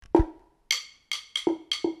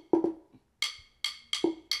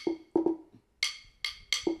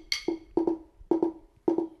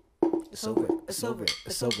It's over. It's over.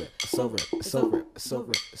 It's over. It's over. It's over. It's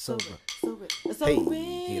over. It's over. It's Hey, over.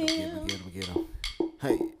 get him.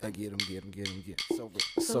 Hey, I get him. It's over.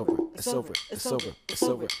 It's over. It's over. It's over. It's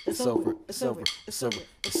over. It's over. It's over. It's over.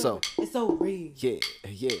 It's over. It's over.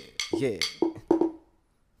 Yeah.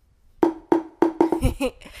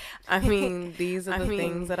 I mean, these are the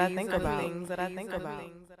things that I think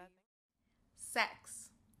about. Sex,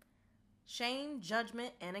 shame,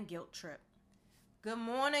 judgment, and a guilt trip. Good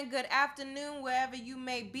morning, good afternoon, wherever you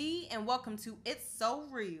may be, and welcome to It's So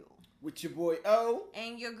Real. With your boy O.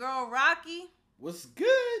 And your girl Rocky. What's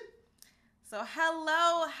good? So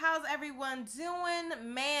hello, how's everyone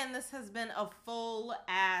doing? Man, this has been a full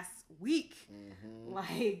ass week.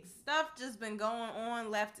 Like, stuff just been going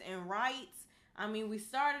on left and right. I mean, we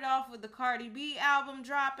started off with the Cardi B album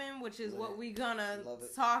dropping, which is what we're gonna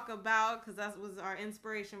talk about, because that was our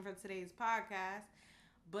inspiration for today's podcast.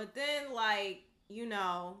 But then, like, you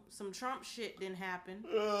know, some Trump shit didn't happen.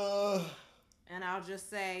 And I'll just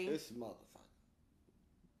say, This motherfucker.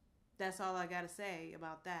 that's all I gotta say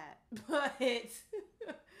about that. But,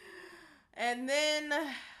 and then,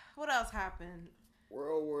 what else happened?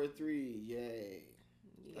 World War III, yay.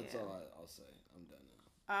 Yeah. That's all I'll say. I'm done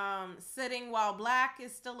now. Sitting while black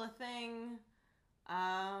is still a thing.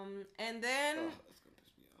 And then That's gonna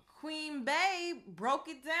piss me off. Queen Bey broke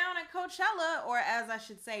it down at Coachella, or as I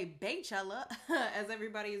should say, Baychella, as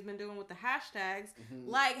everybody has been doing with the hashtags.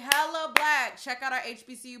 Like, hella black. Check out our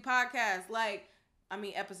HBCU podcast.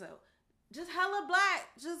 Episode. Just hella black.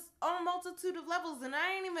 Just on a multitude of levels. And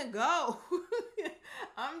I ain't even go.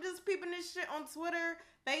 I'm just peeping this shit on Twitter,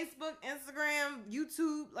 Facebook, Instagram,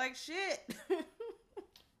 YouTube, like shit.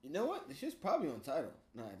 You know what? This shit's probably on Tidal.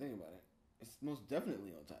 Now I think about it. It's most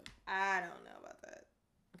definitely on Tidal. I don't know about that.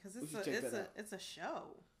 Because it's a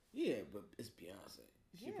show. Yeah, but it's Beyonce.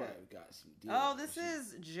 She probably got some deals. Oh, this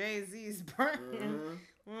is Jay-Z's brand.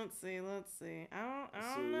 Let's see. I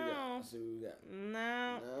don't know. Let's see what we got.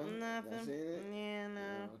 No, nothing. Not seeing it? Yeah, no.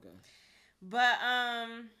 Oh, okay.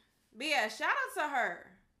 But yeah, shout out to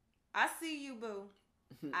her. I see you, boo.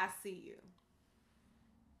 I see you.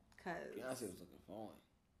 Beyonce was looking fine.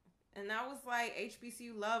 And that was like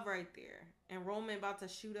HBCU love right there. Enrollment about to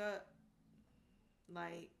shoot up.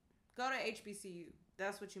 Like, go to HBCU.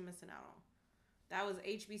 That's what you're missing out on. That was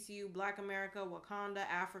HBCU, Black America, Wakanda,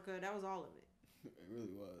 Africa. That was all of it. It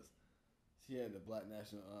really was. She had the Black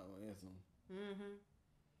National Anthem. Mm-hmm.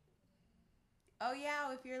 Oh,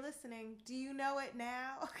 yeah, if you're listening, do you know it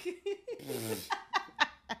now?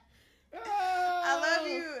 I love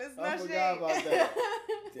you. It's no shade. I forgot about that.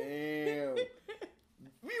 Damn.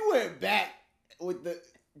 We went back with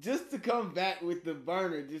just to come back with the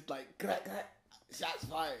burner, just like cut, shots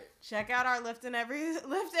fired. Check out our Lift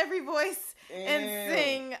Every Voice and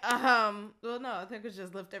Sing. Well, no, I think it's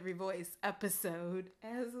just Lift Every Voice episode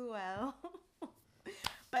as well.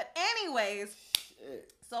 But anyways,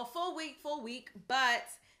 shit. So full week, but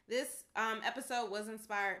this episode was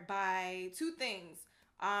inspired by two things.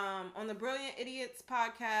 On the Brilliant Idiots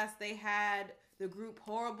podcast, they had the group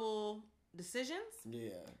Horrible Decisions.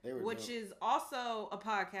 Yeah, they were which dope. Is also a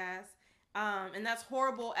podcast. And that's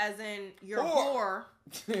horrible as in your whore.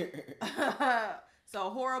 So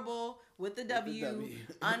horrible with the W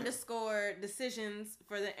 _ decisions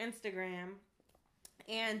for the Instagram.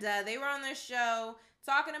 And they were on this show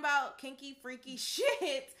talking about kinky, freaky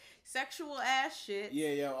shit, sexual ass shit.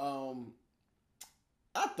 Yeah, yo,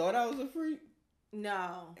 I thought I was a freak.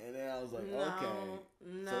 No. And then I was like, okay.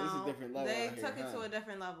 So it's a different level. They took it to a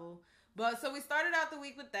different level. But so we started out the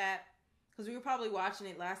week with that, because we were probably watching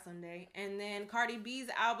it last Sunday. And then Cardi B's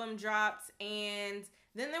album dropped, and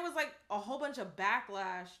then there was like a whole bunch of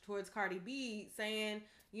backlash towards Cardi B saying,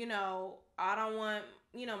 you know, I don't want,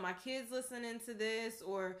 you know, my kids listening to this,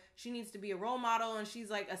 or she needs to be a role model and she's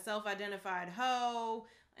like a self-identified hoe,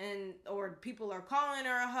 and or people are calling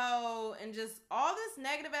her a hoe, and just all this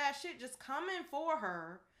negative ass shit just coming for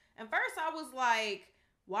her. And first I was like,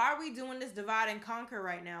 why are we doing this divide and conquer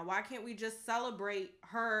right now? Why can't we just celebrate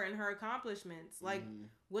her and her accomplishments? Like,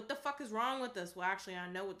 what the fuck is wrong with us? Well, actually, I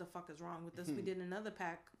know what the fuck is wrong with us. We did another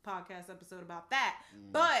podcast episode about that.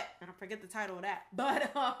 But, I forget the title of that.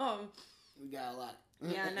 But, we got a lot.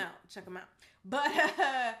 Yeah, I know. Check them out. But,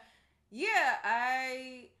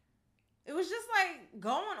 it was just like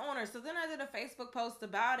going on her. So then I did a Facebook post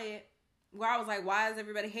about it, where I was like, why is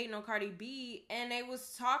everybody hating on Cardi B? And they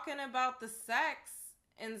was talking about the sex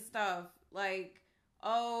and stuff, like,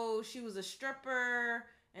 oh, she was a stripper,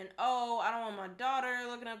 and oh, I don't want my daughter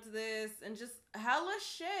looking up to this, and just hella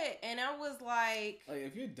shit. And I was like,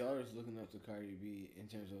 if your daughter's looking up to Cardi B in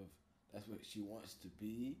terms of that's what she wants to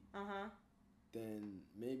be, then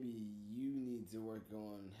maybe you need to work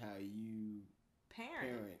on how you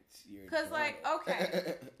parent your Because, daughter. like,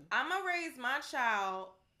 okay, I'm going to raise my child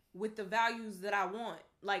with the values that I want,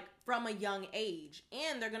 like, from a young age.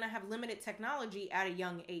 And they're going to have limited technology at a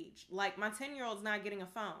young age. Like, my 10-year-old's not getting a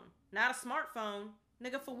phone. Not a smartphone.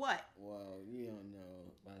 Nigga, for what? Well, you don't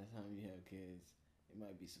know. By the time you have kids, it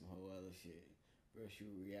might be some whole other shit. Virtual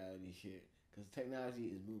reality shit. Because technology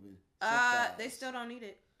is moving so fast. They still don't need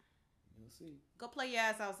it. You'll see. Go play your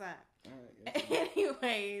ass outside. All right.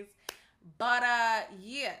 Anyways, but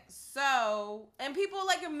yeah. So, and people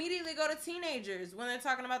like immediately go to teenagers when they're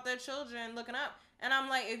talking about their children looking up. And I'm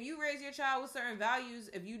like, if you raise your child with certain values,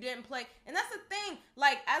 if you didn't play, and that's the thing,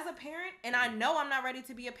 like as a parent, and I know I'm not ready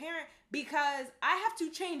to be a parent because I have to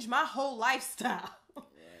change my whole lifestyle.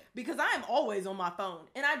 Because I am always on my phone.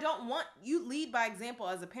 And I don't want, you lead by example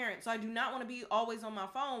as a parent. So I do not want to be always on my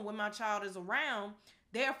phone when my child is around.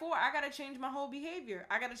 Therefore, I got to change my whole behavior.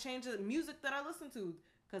 I got to change the music that I listen to.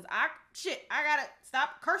 Because I got to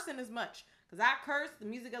stop cursing as much. Because I curse, the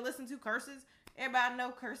music I listen to curses. Everybody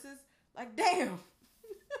know curses. Like, damn.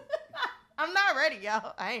 I'm not ready,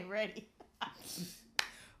 y'all. I ain't ready.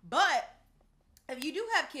 But if you do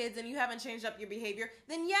have kids and you haven't changed up your behavior,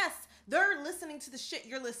 then yes, they're listening to the shit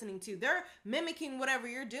you're listening to. They're mimicking whatever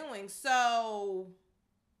you're doing. So,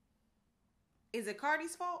 is it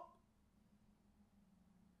Cardi's fault?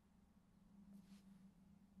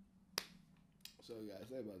 So you gotta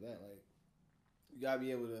say about that, like, you gotta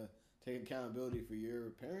be able to take accountability for your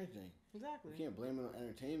parenting. Exactly. You can't blame it on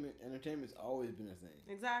entertainment. Entertainment's always been a thing.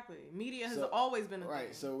 Exactly. Media has always been a thing.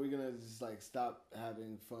 Right. So we're gonna just like stop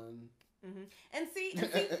having fun. Mm-hmm. And see,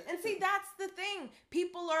 that's the thing.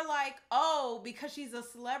 People are like, oh, because she's a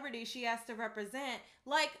celebrity, she has to represent.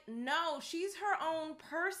 Like, no, she's her own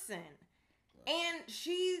person. And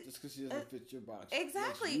she just because she doesn't fit your box,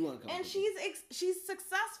 exactly. And she's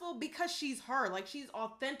successful because she's her. Like, she's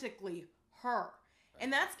authentically her.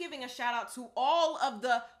 And that's giving a shout out to all of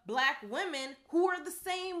the black women who are the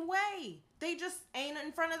same way. They just ain't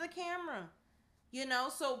in front of the camera. You know,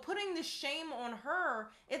 so putting the shame on her,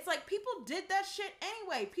 it's like people did that shit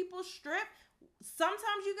anyway. People strip.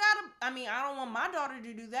 Sometimes you gotta, I mean, I don't want my daughter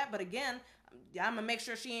to do that, but again, I'm gonna make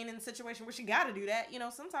sure she ain't in a situation where she gotta do that. You know,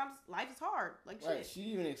 sometimes life is hard. Like, right. Shit. She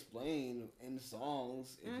even explained in the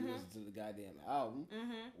songs, if you listen to the goddamn album,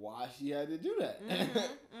 why she had to do that.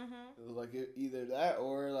 It was like either that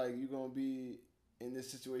or like you're gonna be in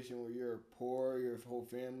this situation where you're poor, your whole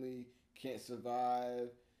family can't survive.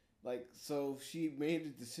 Like, so she made the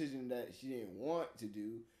decision that she didn't want to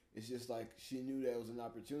do. It's just like she knew that was an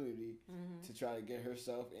opportunity to try to get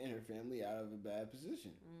herself and her family out of a bad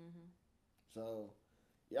position. So,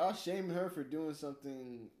 y'all shaming her for doing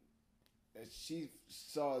something that she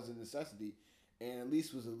saw as a necessity, and at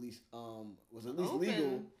least was legal.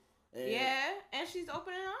 And, yeah, and she's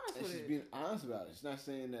open and honest and with she's it. being honest about it. She's not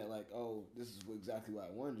saying that like, oh, this is exactly what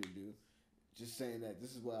I wanted to do. Just saying that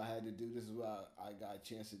this is what I had to do. This is what I got a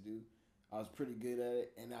chance to do. I was pretty good at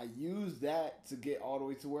it, and I used that to get all the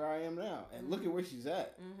way to where I am now. And look at where she's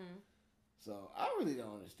at. So I really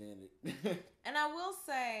don't understand it. And I will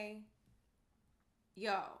say,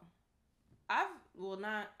 yo, I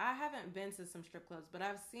haven't been to some strip clubs, but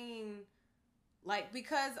I've seen, like,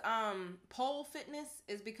 because pole fitness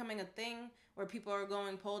is becoming a thing where people are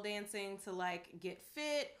going pole dancing to like get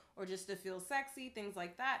fit or just to feel sexy, things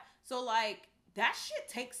like that. So like that shit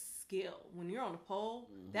takes skill when you're on a pole.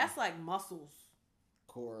 That's like muscles.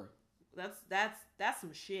 Core. That's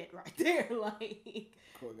some shit right there. Like,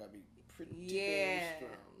 Core gotta be pretty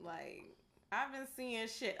strong. Like I've been seeing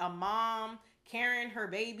shit. A mom carrying her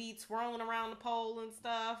baby, twirling around the pole and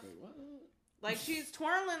stuff. Wait, what? Like she's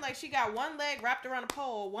twirling, like she got one leg wrapped around the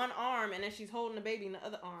pole, one arm, and then she's holding the baby in the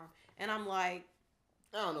other arm. And I'm like,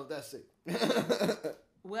 I don't know if that's it.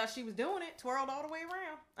 Well, she was doing it, twirled all the way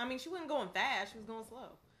around. I mean, she wasn't going fast; she was going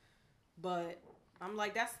slow. But I'm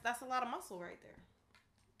like, that's a lot of muscle right there.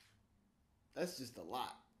 That's just a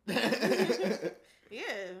lot.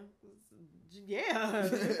 Yeah,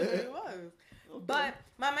 it was. Okay. But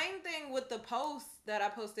my main thing with the post that I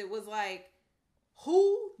posted was like,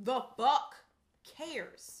 who the fuck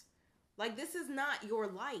cares? Like, this is not your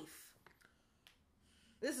life.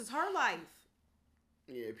 This is her life.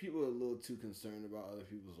 Yeah, people are a little too concerned about other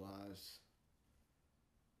people's lives.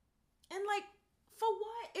 And like, for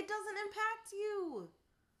what? It doesn't impact you.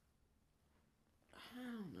 I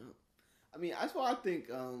don't know. I mean, that's why I think,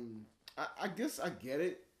 I guess I get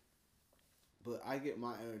it, but I get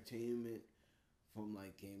my entertainment from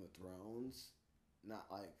like Game of Thrones, not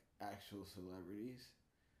like actual celebrities.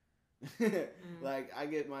 Like, I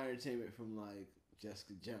get my entertainment from like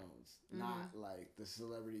Jessica Jones, not like the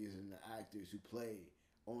celebrities and the actors who play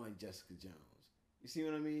on Jessica Jones. You see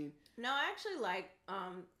what I mean? No, I actually like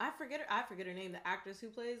I forget her name, the actress who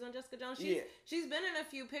plays on Jessica Jones. She's been in a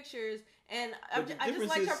few pictures, and I just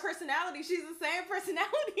like her personality. She's the same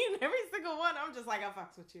personality in every single one. I'm just like, I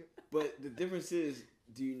fucks with you. But the difference is,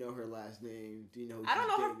 do you know her last name? Do you know who I don't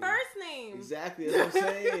know dating? her first name. Exactly, that's what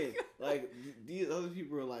I'm saying. Like, these other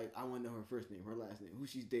people are like, I want to know her first name, her last name, who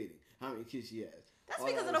she's dating, how many kids she has. That's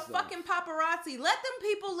because of the fucking paparazzi. Let them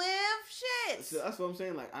people live. Shit. So that's what I'm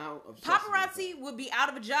saying. Like, I don't. Paparazzi would be out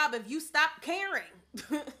of a job if you stopped caring.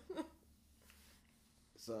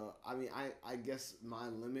 So, I mean, I guess my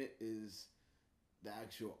limit is the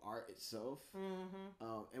actual art itself.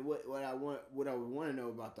 Mm-hmm. And what I would want to know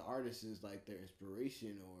about the artist is like their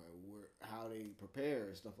inspiration or how they prepare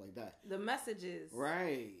and stuff like that. The messages.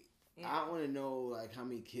 Right. Yeah. I want to know like how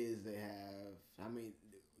many kids they have. How many.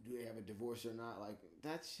 Do they have a divorce or not? Like,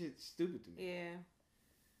 that shit's stupid to me. Yeah.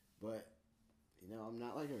 But, you know, I'm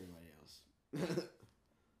not like everybody else.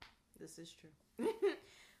 This is true.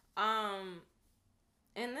 And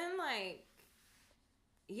then, like,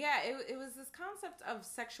 yeah, it was this concept of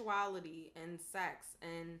sexuality and sex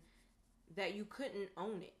and that you couldn't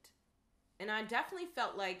own it. And I definitely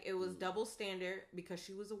felt like it was double standard because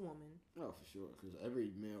she was a woman. Oh, for sure. Because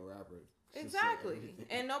every male rapper... Exactly.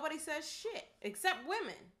 And nobody says shit except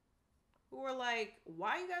women who were like,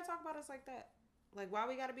 why you gotta talk about us like that? Like, why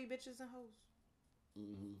we gotta be bitches and hoes?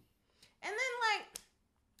 Mm-hmm. And then, like,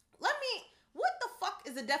 what the fuck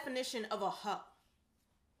is the definition of a hoe?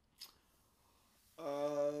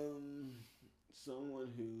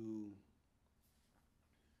 Someone who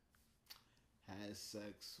has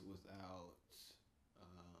sex without,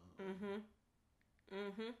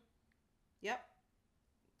 Yep.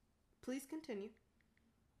 Please continue.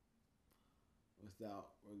 Without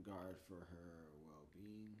regard for her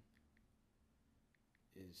well-being,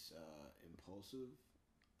 is impulsive,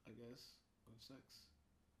 I guess, of sex.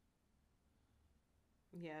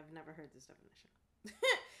 Yeah, I've never heard this definition.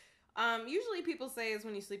 Usually people say it's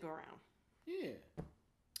when you sleep around. Yeah.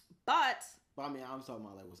 But I mean, I'm talking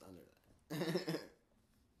about like what's under that.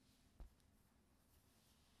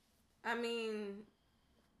 I mean,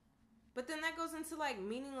 but then that goes into like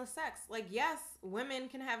meaningless sex. Like, yes, women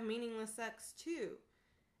can have meaningless sex too.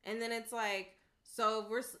 And then it's like, so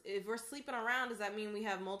if we're sleeping around, does that mean we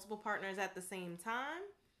have multiple partners at the same time?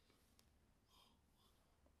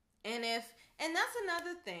 And that's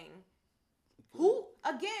another thing. Who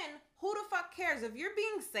the fuck cares? If you're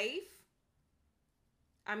being safe,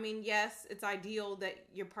 I mean, yes, it's ideal that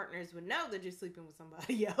your partners would know that you're sleeping with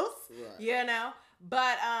somebody else. Right. You know?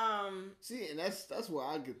 But see, and that's where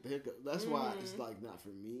I get the hiccup. That's why it's like not for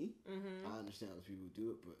me. Mm-hmm. I understand other people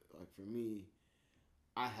do it, but like for me,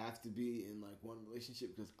 I have to be in like one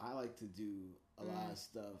relationship because I like to do a lot of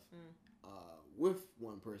stuff with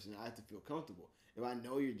one person. I have to feel comfortable. If I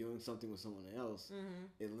know you're doing something with someone else,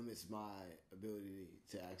 it limits my ability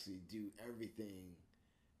to actually do everything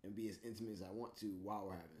and be as intimate as I want to while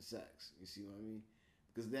we're having sex. You see what I mean?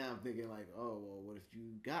 Because then I'm thinking like, oh well, what if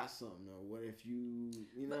you got something, or what if you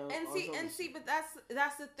know? But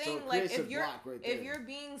that's the thing. So like if you're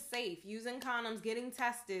being safe, using condoms, getting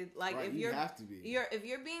tested, like right, if you have to be. If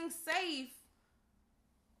you're being safe,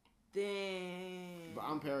 then. But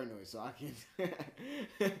I'm paranoid, so I can't.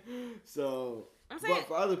 So. I'm saying, but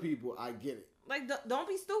for other people, I get it. Like, don't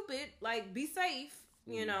be stupid. Like, be safe.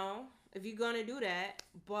 You know, if you're gonna do that.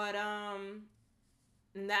 But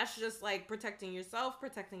and that's just like protecting yourself,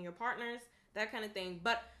 protecting your partners, that kind of thing.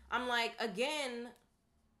 But I'm like, again,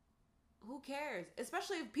 who cares?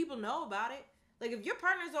 Especially if people know about it. Like, if your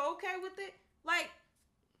partners are okay with it, like,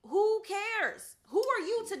 who cares? Who are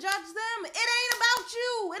you to judge them? It ain't about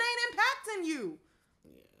you. It ain't impacting you.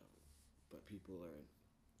 Yeah, but people are.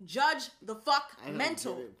 Judge the fuck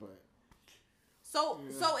mental. So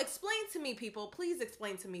explain to me, people. Please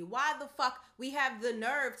explain to me why the fuck we have the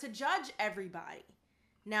nerve to judge everybody.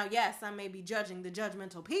 Now, yes, I may be judging the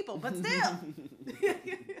judgmental people, but still.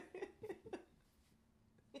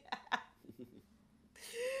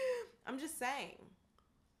 I'm just saying.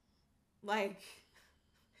 Like,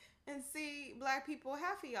 and see, black people,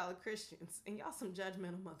 half of y'all are Christians, and y'all some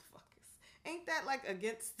judgmental motherfuckers. Ain't that like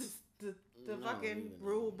against the fucking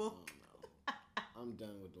rule book? No. I'm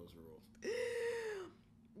done with those rules.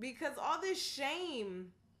 Because all this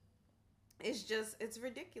shame is just, it's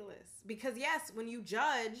ridiculous. Because yes, when you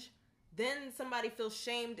judge, then somebody feels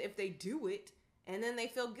shamed if they do it, and then they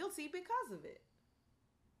feel guilty because of it.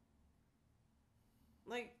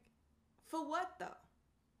 Like, for what though?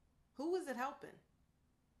 Who is it helping?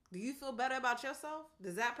 Do you feel better about yourself?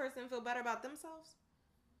 Does that person feel better about themselves?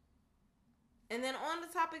 And then on the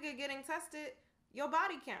topic of getting tested, your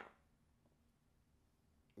body count.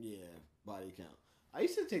 Yeah, body count. I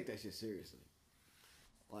used to take that shit seriously.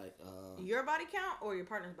 Like, your body count or your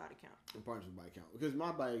partner's body count? My partner's body count. Because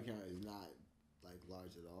my body count is not, like,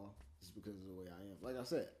 large at all. Just because of the way I am. Like I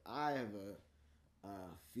said, I have a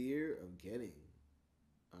fear of getting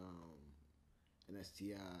an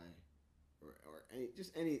STI or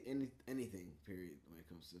anything, period, when it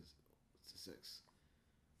comes to sex.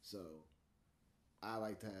 So, I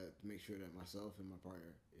like to make sure that myself and my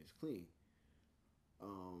partner is clean.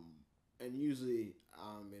 And usually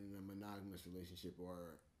I'm in a monogamous relationship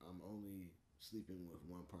or I'm only sleeping with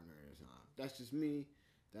one partner at a time. That's just me.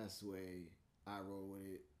 That's the way I roll with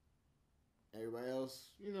it. Everybody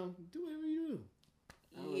else, do whatever you do.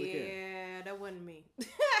 I don't really care. That wasn't me.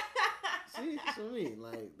 See, that's what I mean.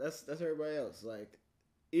 Like, that's everybody else. Like,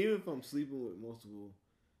 even if I'm sleeping with multiple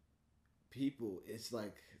people, it's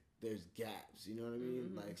like there's gaps. You know what I mean?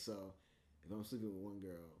 Mm-hmm. Like, so if I'm sleeping with one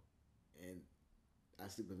girl and I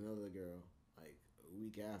sleep with another girl, like, a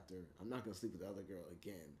week after, I'm not going to sleep with the other girl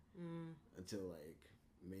again until, like,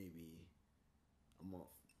 maybe a month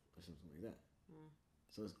or something like that.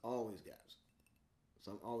 So it's always gaps.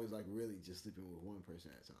 So I'm always, like, really just sleeping with one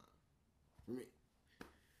person at a time. For me.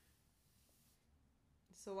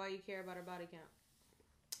 So why you care about her body count?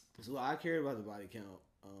 So I cared about the body count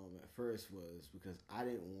at first was because I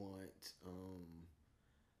didn't want,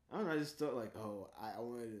 I don't know, I just thought, like, I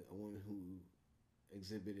wanted a woman who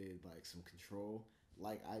exhibited like some control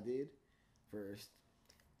like I did first.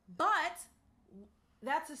 But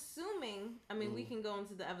that's assuming, we can go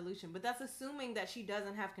into the evolution, but that's assuming that she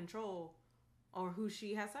doesn't have control over who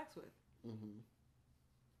she has sex with. Mm-hmm.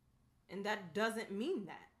 And that doesn't mean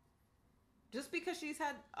that. Just because she's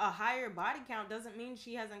had a higher body count doesn't mean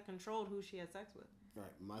she hasn't controlled who she has sex with.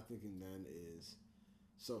 Right. My thinking then is,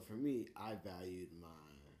 so for me, I valued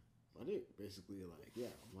my dick. Basically, like,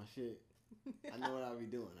 yeah, my shit, I know what I'll be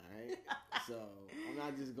doing, all right? So I'm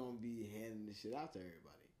not just going to be handing this shit out to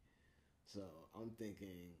everybody. So I'm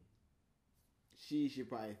thinking she should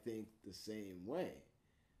probably think the same way.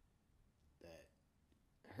 That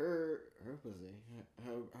her pussy,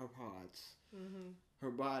 her parts,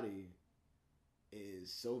 her body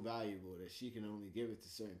is so valuable that she can only give it to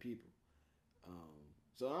certain people.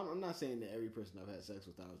 So I'm not saying that every person I've had sex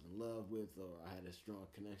with I was in love with or I had a strong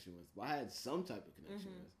connection with, but I had some type of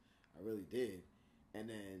connection with. I really did. And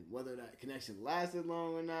then whether that connection lasted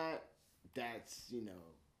long or not, that's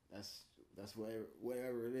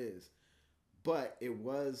whatever it is. But it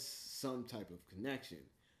was some type of connection.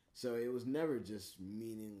 So it was never just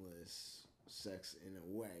meaningless sex in a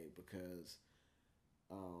way, because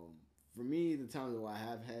for me, the times where I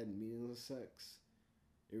have had meaningless sex,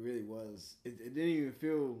 it really was. It didn't even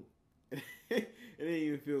feel. It didn't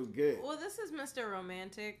even feel good. Well, this is Mr.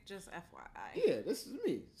 Romantic, just FYI. Yeah, this is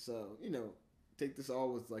me. So take this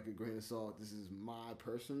all with like a grain of salt. This is my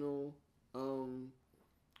personal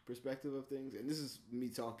perspective of things, and this is me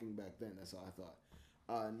talking back then. That's how I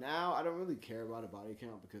thought. Now I don't really care about a body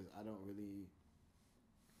count because I don't really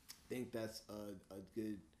think that's a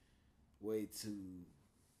good way to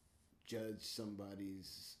judge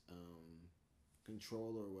somebody's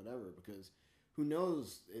control or whatever, because who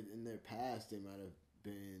knows, in their past they might have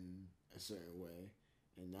been a certain way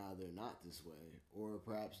and now they're not this way, or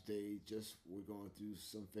perhaps they just were going through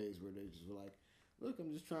some phase where they just were like, look,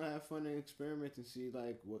 I'm just trying to have fun and experiment and see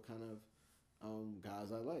like what kind of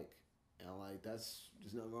guys I like, and like there's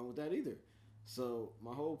nothing wrong with that either. So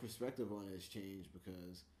my whole perspective on it has changed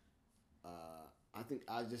because I think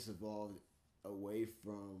I just evolved away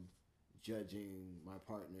from judging my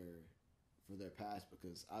partner for their past,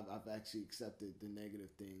 because I've actually accepted the negative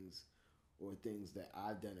things or things that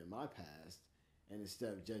I've done in my past, and instead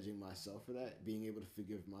of judging myself for that, being able to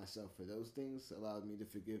forgive myself for those things allowed me to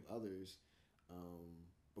forgive others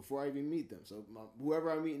before I even meet them. So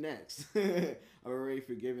whoever I meet next, I've already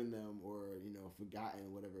forgiven them or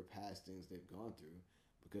forgotten whatever past things they've gone through,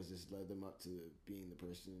 because it's led them up to being the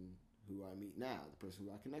person who I meet now, the person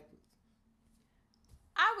who I connect with.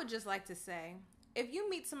 I would just like to say, if you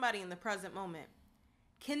meet somebody in the present moment,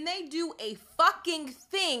 can they do a fucking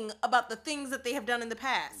thing about the things that they have done in the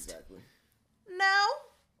past? Exactly. No?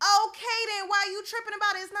 Okay, then why are you tripping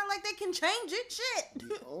about it? It's not like they can change it. Shit.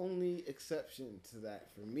 The only exception to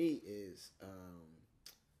that for me is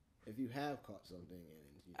if you have caught something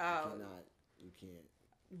and you can't.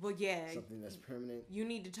 Well, yeah. Something that's permanent. You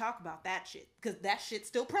need to talk about that shit, because that shit's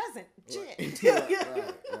still present. Right. Shit.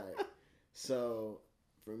 right. So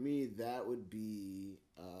for me, that would be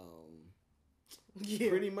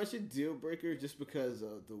pretty much a deal breaker just because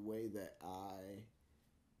of the way that I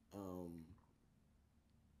am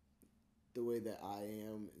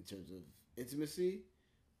in terms of intimacy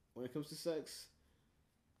when it comes to sex,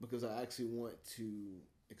 because I actually want to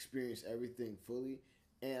experience everything fully,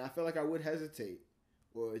 and I feel like I would hesitate,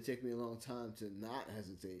 or it'd take me a long time to not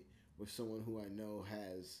hesitate with someone who I know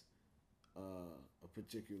has a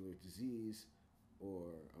particular disease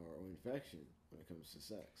or infection when it comes to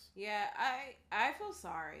sex. Yeah, I feel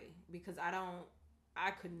sorry because I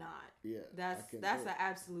could not. Yeah, that's an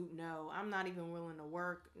absolute no. I'm not even willing to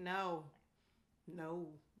work. No.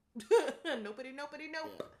 Nobody, no.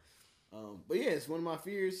 Yeah. But yeah, it's one of my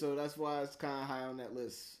fears, so that's why it's kind of high on that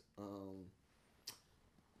list.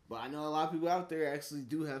 But I know a lot of people out there actually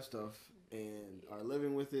do have stuff and are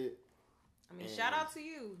living with it. I mean, shout out to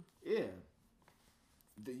you. Yeah.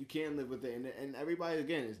 That you can live with it. And everybody,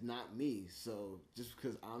 again, is not me. So just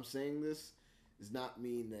because I'm saying this does not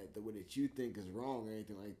mean that the way that you think is wrong or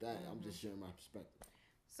anything like that. Mm-hmm. I'm just sharing my perspective.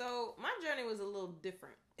 So my journey was a little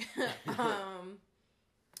different.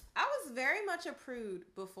 I was very much a prude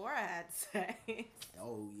before I had sex.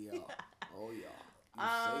 Oh, yeah.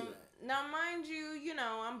 Now, mind you,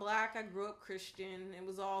 I'm black. I grew up Christian. It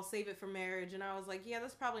was all save it for marriage. And I was like, yeah,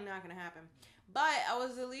 that's probably not going to happen. But I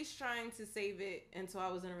was at least trying to save it until I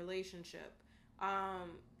was in a relationship.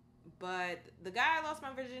 But the guy I lost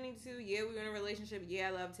my virginity to, yeah, we were in a relationship. Yeah,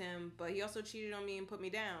 I loved him. But he also cheated on me and put me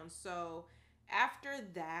down. So after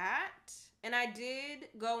that, and I did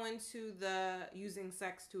go into the using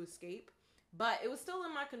sex to escape. But it was still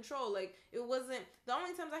in my control. Like, it wasn't... The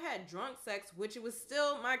only times I had drunk sex, which it was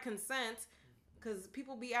still my consent, because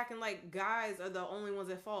people be acting like guys are the only ones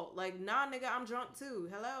at fault. Like, nah, nigga, I'm drunk too.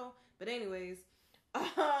 Hello? But anyways,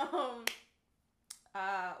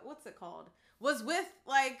 what's it called? Was with,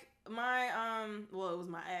 like, my, well, it was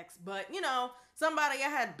my ex, but, somebody I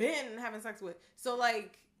had been having sex with. So,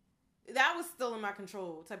 like, that was still in my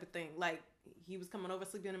control type of thing. Like, he was coming over,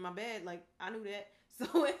 sleeping in my bed. Like, I knew that.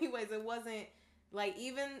 So anyways, it wasn't like,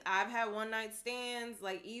 even I've had one night stands,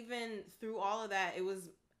 like even through all of that, it was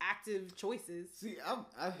active choices. See, I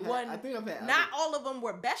think I've had, not all of them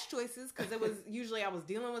were best choices because it was usually I was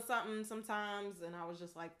dealing with something sometimes and I was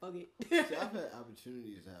just like, fuck it. See, I've had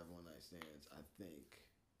opportunities to have one night stands, I think.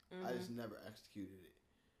 Mm-hmm. I just never executed it.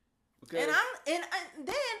 Because... And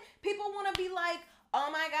then people want to be like, oh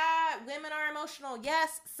my God, women are emotional.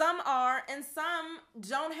 Yes, some are, and some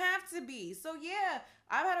don't have to be. So yeah,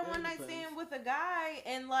 I've had a one night stand with a guy,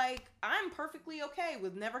 and like, I'm perfectly okay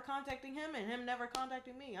with never contacting him and him never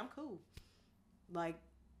contacting me. I'm cool. Like,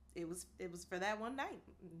 it was for that one night.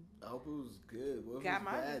 I hope it was good. What if it was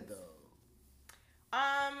bad though?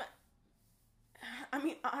 I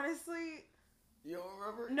mean, honestly, you don't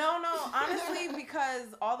remember? No, honestly,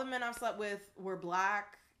 because all the men I've slept with were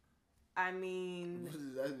black. I mean, what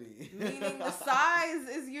does that mean? Meaning the size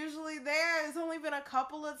is usually there. It's only been a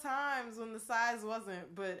couple of times when the size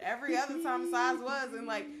wasn't, but every other time the size was, and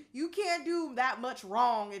like, you can't do that much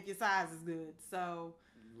wrong if your size is good. So,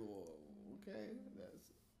 okay,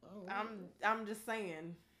 I'm just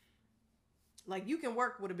saying, like, you can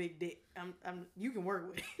work with a big dick. You can work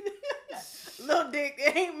with it. Little dick,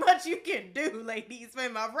 there ain't much you can do, ladies.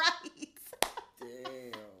 Am I right?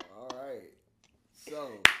 Damn. All right.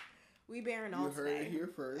 So. We bearing all today. You heard it here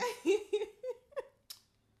first.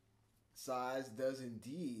 Size does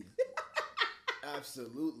indeed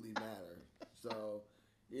absolutely matter. So,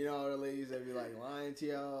 the ladies that be like lying to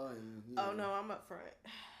y'all and... Oh, no, I'm up front.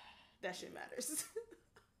 That shit matters.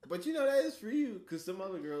 But that is for you, because some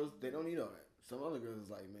other girls, they don't need all that. Some other girls is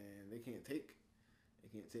like, man, they can't take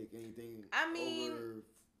anything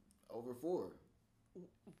over 4.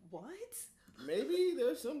 What? Maybe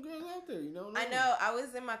there's some girls out there, I know. I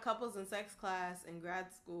was in my couples and sex class in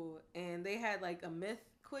grad school, and they had like a myth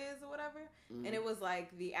quiz or whatever, and it was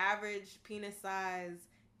like the average penis size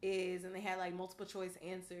is, and they had like multiple choice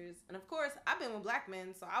answers, and of course I've been with black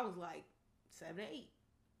men, so I was like 7 to 8,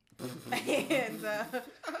 and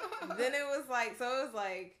then it was like 4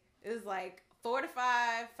 to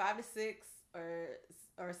 5, 5 to 6, or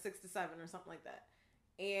 6 to 7 or something like that,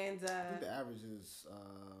 and I think the average is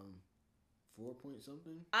 4 point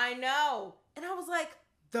something. I know. And I was like,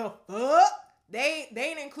 the fuck? They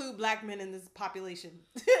didn't include black men in this population.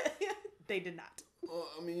 They did not. Well,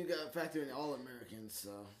 I mean, you got to factor in all Americans,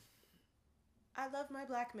 so. I love my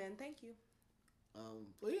black men. Thank you.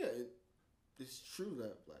 But yeah, it's true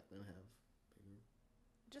that black men have bigger.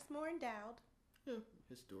 Just more endowed. Yeah,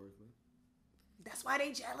 historically. That's why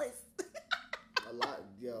they jealous.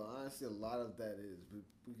 Honestly, a lot of that is.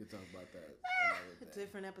 We could talk about that. A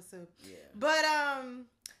different episode. Yeah. But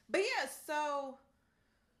yeah, so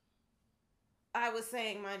I was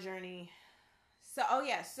saying my journey. So, oh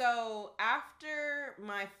yeah. So after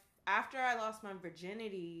I lost my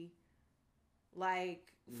virginity,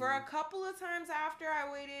 like for a couple of times after I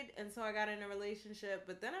waited until I got in a relationship,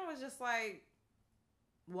 but then I was just like,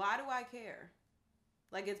 why do I care?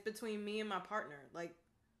 Like, it's between me and my partner. Like,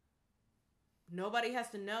 nobody has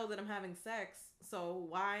to know that I'm having sex. So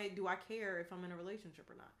why do I care if I'm in a relationship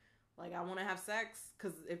or not? Like, I want to have sex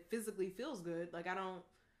because it physically feels good. Like, I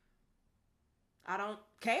don't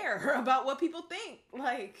care about what people think.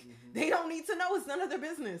 Like, they don't need to know. It's none of their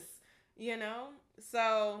business, you know?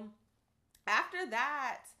 So after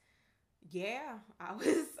that, yeah, I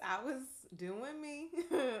was doing me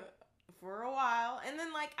for a while. And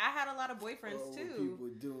then, like, I had a lot of boyfriends too. People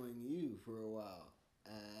doing you for a while.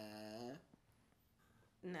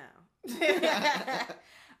 No.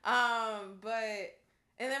 But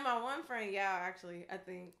and then my one friend, actually, I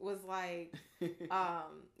think was like,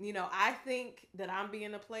 you know, I think that I'm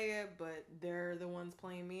being a player, but they're the ones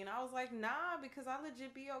playing me. And I was like, nah, because I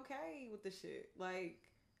legit be okay with the shit. Like,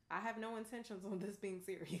 I have no intentions on this being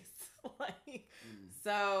serious. Like,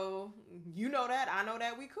 so you know that, I know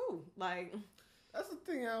that, we cool. Like, that's the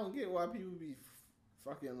thing I don't get, why people be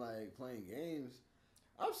fucking like playing games.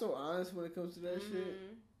 I'm so honest when it comes to that shit.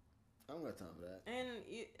 I don't got time for that.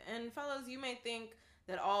 And fellas, you may think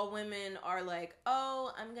that all women are like,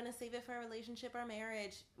 oh, I'm gonna save it for a relationship or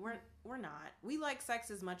marriage. We're not. We like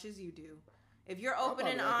sex as much as you do. If you're open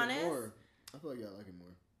and honest, I feel like y'all like it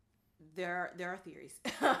more. There are theories,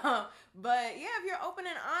 but yeah, if you're open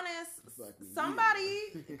and honest, like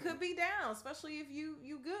somebody could be down, especially if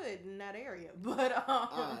you good in that area. But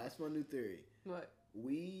that's my new theory. What?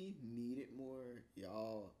 We need it more.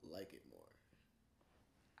 Y'all like it more.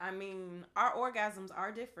 I mean, our orgasms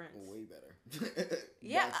are different. Way better.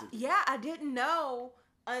 Yeah, I didn't know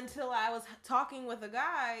until I was talking with a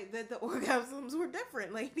guy that the orgasms were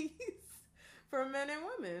different, ladies, for men and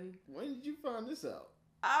women. When did you find this out?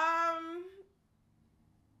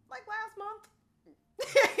 Like last month.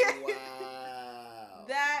 Wow.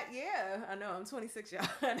 I know, I'm 26, y'all,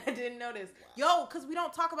 and I didn't know this. Wow. Yo, because we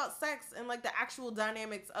don't talk about sex and, like, the actual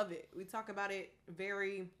dynamics of it. We talk about it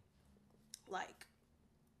very, like,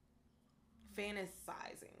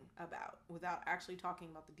 fantasizing about, without actually talking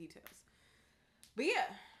about the details. But yeah,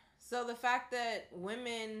 so the fact that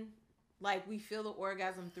women, like, we feel the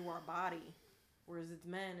orgasm through our body, whereas it's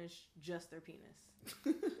men, it's just their penis.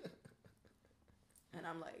 And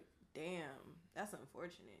I'm like, damn, that's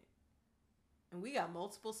unfortunate. And we got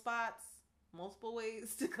multiple spots, multiple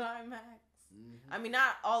ways to climax. I mean,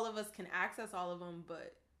 not all of us can access all of them,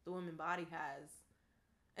 but the woman body has.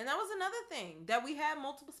 And that was another thing, that we had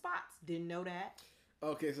multiple spots. Didn't know that.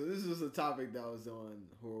 Okay, so this was a topic that was on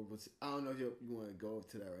horrible. I don't know if you want to go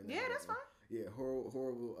to that right now. Yeah, that's fine. Yeah,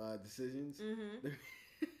 horrible decisions. Mm-hmm.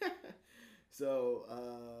 So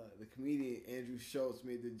the comedian Andrew Schultz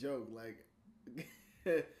made the joke, like,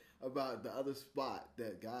 about the other spot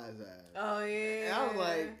that guys have. Oh, yeah. And I was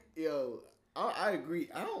like, yo, I agree.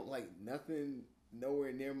 I don't like nothing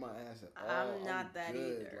nowhere near my ass at all. I'm not that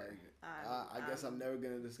good. either. Like, I guess I'm never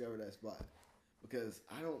going to discover that spot because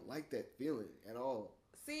I don't like that feeling at all.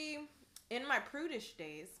 See, in my prudish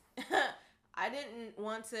days, I didn't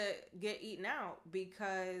want to get eaten out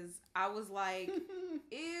because I was like,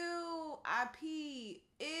 ew, I pee,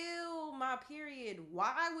 ew, my period.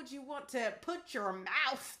 Why would you want to put your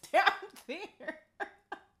mouth down there? Yeah.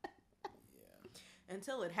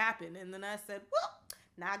 Until it happened. And then I said, well,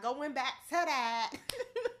 not going back to that.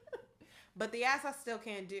 But the ass I still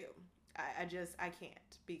can't do. I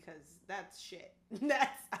can't because that's shit. I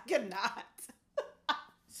cannot.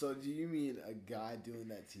 So do you mean a guy doing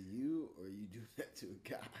that to you or you do that to a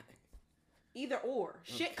guy? Either or.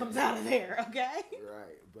 Okay. Shit comes out of there, okay?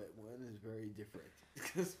 Right, but one is very different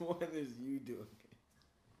because one is you doing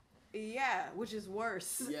it. Yeah, which is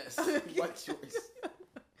worse. Yes, much worse.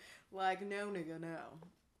 Like, no, nigga, no.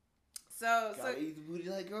 So eat the booty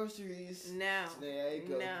like groceries. No. There you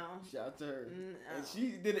go. No. Shout out to her. No. And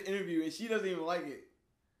she did an interview and she doesn't even like it.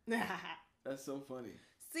 That's so funny.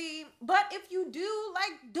 See, but if you do,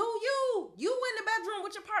 like, do you in the bedroom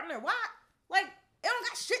with your partner? Why? Like, it don't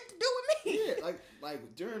got shit to do with me. Yeah,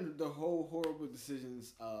 like during the whole Horrible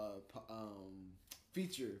Decisions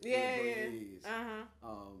feature. Yeah.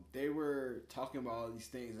 They were talking about all these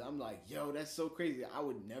things. I'm like, yo, that's so crazy. I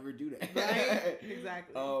would never do that. Right?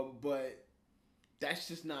 Exactly. But that's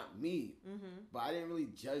just not me. Mm-hmm. But I didn't really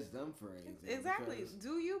judge them for anything. Exactly. Because,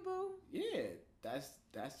 do you, boo? Yeah.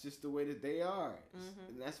 That's just the way that they are. Mm-hmm.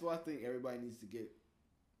 And that's why I think everybody needs to get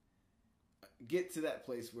to that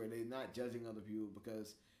place where they're not judging other people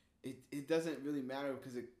because it doesn't really matter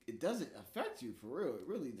because it doesn't affect you for real. It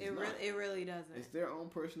really does not. It really doesn't. It's their own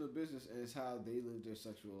personal business and it's how they live their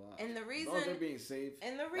sexual lives. And the reason, as long as they're being safe,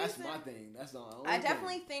 and the reason, that's my thing. That's not. I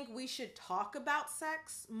definitely think we should talk about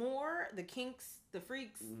sex more. The kinks, the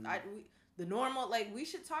freaks, the normal. Like, we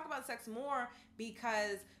should talk about sex more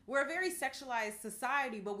because we're a very sexualized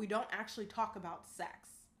society, but we don't actually talk about sex.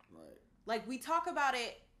 Right. Like, we talk about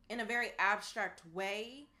it in a very abstract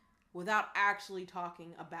way without actually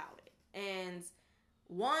talking about it. And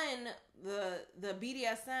the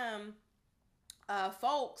BDSM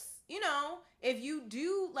folks, you know, if you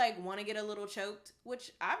do like want to get a little choked,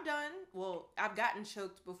 which I've done, well, I've gotten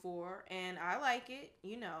choked before and I like it,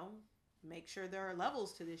 you know, make sure there are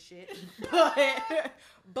levels to this shit.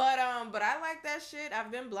 but I like that shit.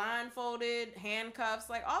 I've been blindfolded, handcuffs,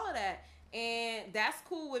 like all of that. And that's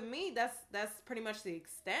cool with me. That's pretty much the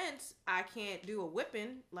extent. I can't do a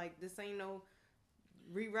whipping. Like, this ain't no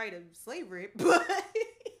rewrite of slavery. But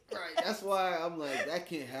right. That's why I'm like, that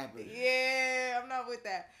can't happen. Yeah, I'm not with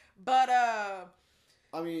that. But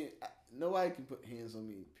I mean, nobody can put hands on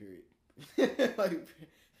me. Period. Like,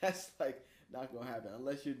 that's like not gonna happen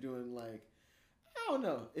unless you're doing like, I don't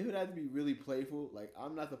know. It would have to be really playful. Like,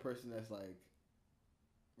 I'm not the person that's like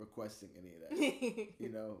requesting any of that. You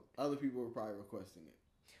know, other people are probably requesting it.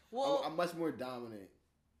 Well, I'm much more dominant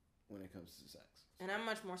when it comes to sex, and I'm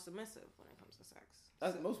much more submissive when it comes to sex.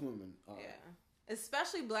 That's most women are. Yeah,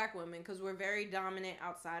 especially black women, because we're very dominant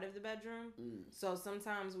outside of the bedroom. So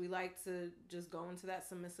sometimes we like to just go into that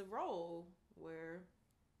submissive role where,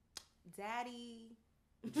 daddy.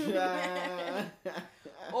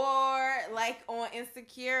 Or like on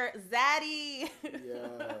Insecure, Zaddy.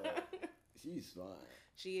 Yeah, she's fine.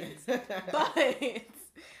 She is. But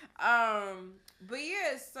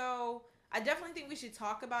yeah, so I definitely think we should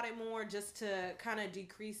talk about it more just to kind of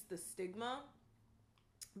decrease the stigma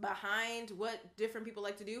behind what different people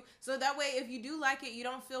like to do. So that way, if you do like it, you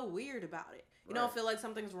don't feel weird about it. You don't feel like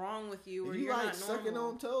something's wrong with you or you're like not normal. sucking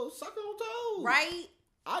on toes, sucking on toes. Right?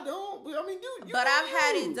 I don't. I mean, dude. But I've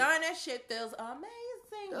had it done. That shit feels amazing.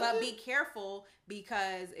 Does Be careful,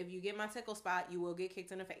 because if you get my tickle spot, you will get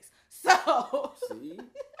kicked in the face. So see,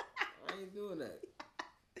 I ain't doing that.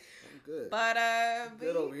 I'm good. But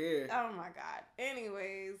good over here. Oh my god.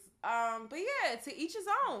 Anyways, but yeah, to each his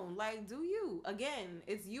own. Like, do you? Again,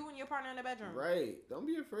 it's you and your partner in the bedroom. Right. Don't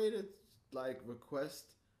be afraid to like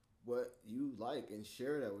request what you like and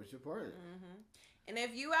share that with your partner. And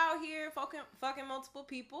if you out here fucking multiple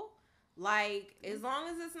people, like, as long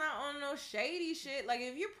as it's not on no shady shit, like,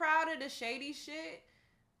 if you're proud of the shady shit,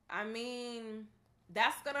 I mean,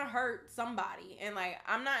 that's gonna hurt somebody. And like,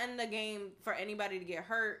 I'm not in the game for anybody to get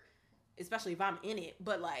hurt, especially if I'm in it.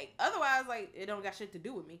 But like, otherwise, like, it don't got shit to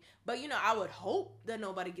do with me. But you know, I would hope that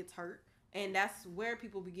nobody gets hurt. And that's where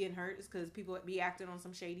people be getting hurt, is because people be acting on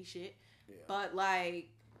some shady shit. Yeah. But like,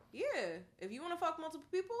 yeah, if you want to fuck multiple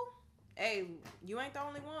people, hey, you ain't the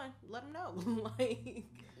only one. Let them know. Like,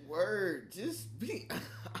 word, just be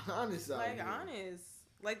honest. Like, honest.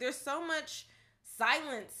 Like, there's so much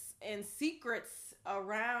silence and secrets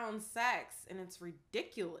around sex, and it's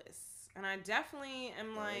ridiculous. And I definitely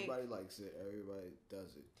am like, everybody likes it. Everybody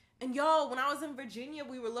does it. And yo, when I was in Virginia,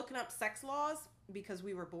 we were looking up sex laws because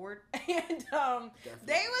we were bored. And they was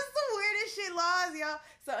the weirdest shit laws, yo.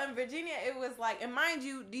 So in Virginia, it was like, and mind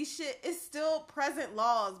you, these shit is still present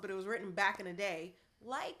laws, but it was written back in the day.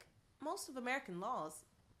 Like most of American laws.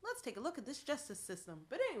 Let's take a look at this justice system.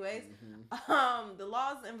 But anyways, the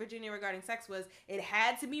laws in Virginia regarding sex was, it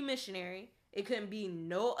had to be missionary. It couldn't be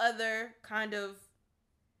no other kind of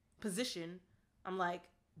position. I'm like,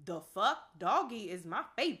 the fuck? Doggy is my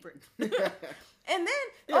favorite. And then,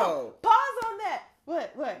 pause on that.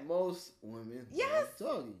 What? Most women like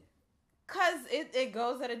doggy. Because it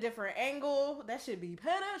goes at a different angle. That should be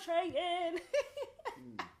penetrating.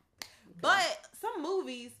 Okay. But some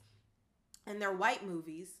movies, and they're white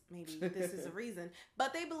movies, maybe this is a reason,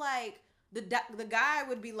 but they be like, the guy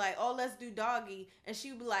would be like, oh, let's do doggy. And she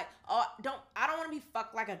would be like, oh, I don't want to be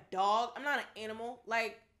fucked like a dog. I'm not an animal.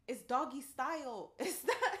 Like, it's doggy style. It's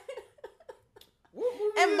not.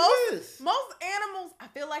 And most animals, I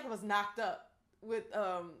feel like it was knocked up with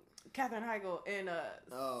Katherine Heigl and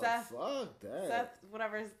Seth. Fuck that. Seth,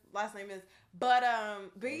 whatever his last name is. But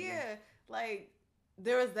yeah, like,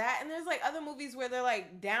 there was that, and there's like other movies where they're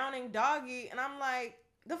like downing doggy, and I'm like,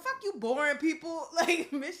 the fuck you boring people,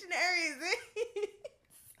 like missionaries.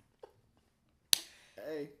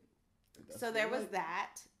 Hey. So there was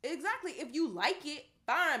that. Exactly. If you like it,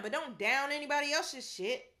 fine, but don't down anybody else's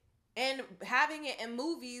shit. And having it in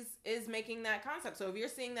movies is making that concept. So if you're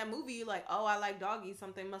seeing that movie, you're like, oh, I like doggies,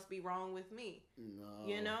 something must be wrong with me. No.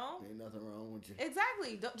 You know? Ain't nothing wrong with you.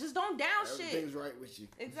 Exactly. Just don't down shit. Everything's right with you.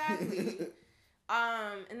 Exactly.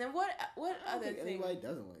 And then what other thing? Anybody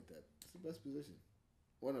doesn't like that. It's the best position.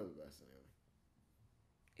 One of the best, anyway.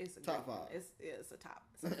 It's a top 5. It's a top.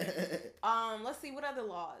 Let's see, what other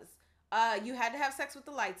laws? You had to have sex with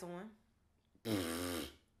the lights on.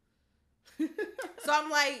 So I'm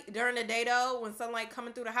like, during the day though, when sunlight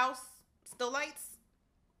coming through the house, still lights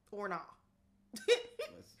or not?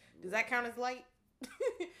 Does that count as light?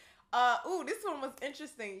 Ooh, this one was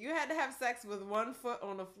interesting. You had to have sex with 1 foot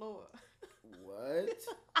on the floor. What?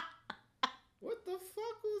 What the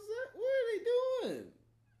fuck was that? What are they doing?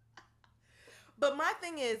 But my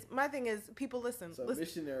thing is, people listen. So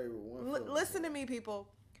missionary with 1 foot. Listen to me, people.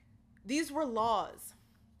 These were laws,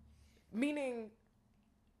 meaning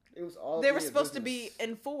it was all they were supposed to be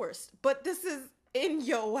enforced. But this is in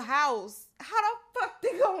your house. How the fuck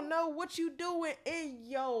they gonna know what you doing in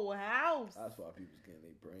your house? That's why people's getting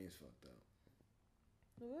their brains fucked up.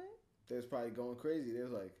 What? They was probably going crazy. They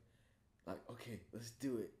was like, okay, let's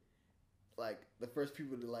do it. Like the first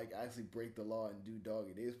people to like actually break the law and do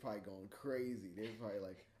doggy, they was probably going crazy. They was probably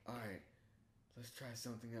like, all right, let's try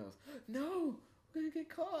something else. No, we're gonna get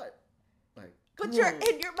caught. Like, but you're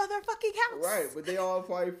in your motherfucking house, right? But they all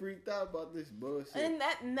probably freaked out about this bullshit. And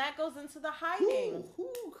that goes into the hiding.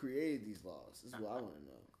 Who created these laws? This is what I want to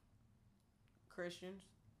know. Christians.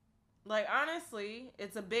 Like honestly,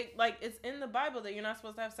 it's a big it's in the Bible that you're not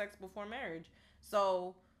supposed to have sex before marriage.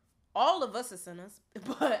 So all of us are sinners,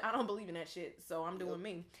 but I don't believe in that shit. So I'm doing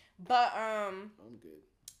me. But I'm good.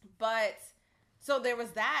 But so there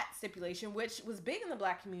was that stipulation, which was big in the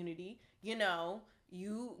Black community. You know,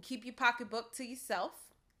 you keep your pocketbook to yourself.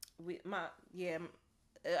 I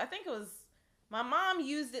think it was my mom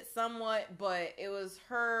used it somewhat, but it was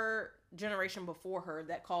her generation before her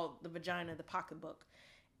that called the vagina the pocketbook.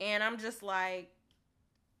 And I'm just like,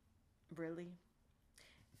 really?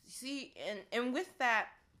 See, and with that,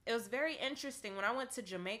 it was very interesting. When I went to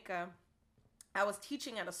Jamaica, I was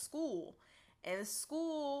teaching at a school, and the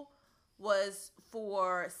school was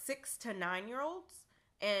for 6 to 9-year-olds.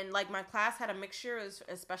 And like my class had a mixture as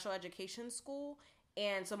a special education school.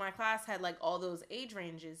 And so my class had like all those age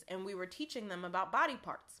ranges, and we were teaching them about body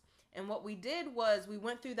parts. And what we did was we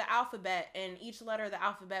went through the alphabet, and each letter of the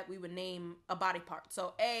alphabet, we would name a body part.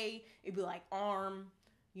 So A, it'd be like arm,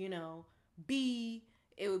 you know. B,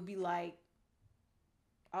 it would be like,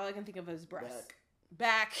 all I can think of is breast.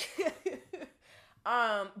 Back.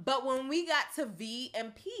 But when we got to V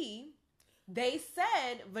and P, they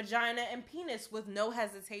said vagina and penis with no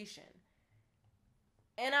hesitation.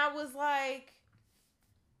 And I was like,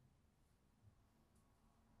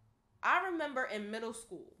 I remember in middle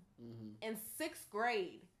school, in 6th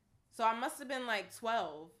grade, so I must have been like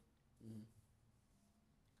 12,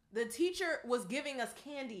 the teacher was giving us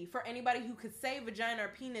candy for anybody who could say vagina or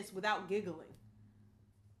penis without giggling.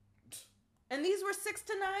 And these were 6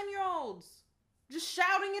 to 9-year-olds just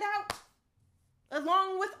shouting it out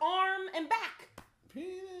along with arm and back.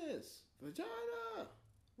 Penis, vagina.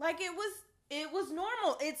 Like it was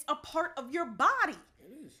normal. It's a part of your body.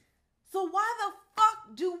 It is. So why the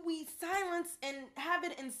fuck do we silence and have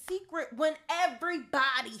it in secret when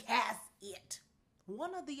everybody has it?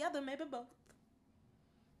 One or the other, maybe both.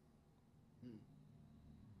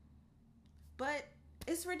 But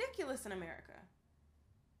it's ridiculous in America.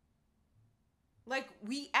 Like,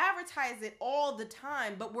 we advertise it all the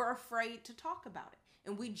time, but we're afraid to talk about it.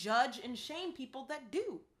 And we judge and shame people that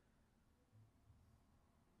do.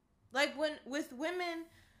 Like, with women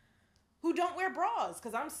who don't wear bras,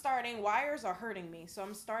 because wires are hurting me, so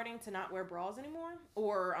I'm starting to not wear bras anymore,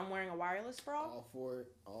 or I'm wearing a wireless bra. All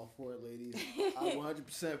for it, ladies. I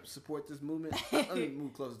 100% support this movement. Let me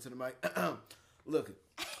move closer to the mic. Look,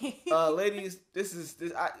 ladies,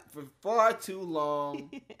 for far too long,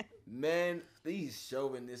 men, these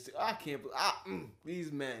chauvinists, I can't believe,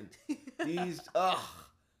 these men,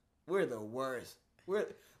 we're the worst.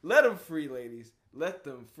 Let them free, ladies. Let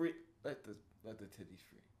them free. Let the titties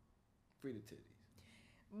free. Free the titties.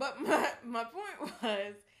 But my point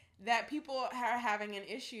was that people are having an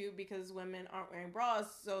issue because women aren't wearing bras,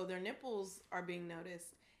 so their nipples are being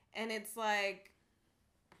noticed. And it's like,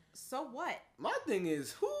 so what? My thing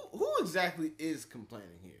is, who exactly is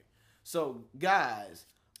complaining here? So, guys.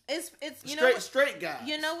 It's straight guys.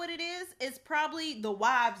 You know what it is? It's probably the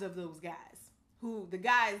wives of those guys. Who the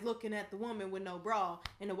guy is looking at the woman with no bra,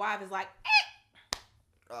 and the wife is like,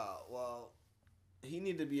 well, he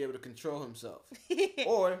need to be able to control himself,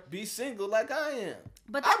 or be single like I am.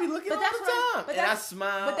 But I be looking all the time, and I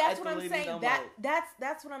smile. But that's at what the I'm ladies. saying.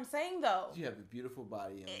 That's what I'm saying though. You have a beautiful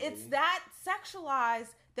body, young lady. It's that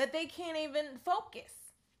sexualized that they can't even focus.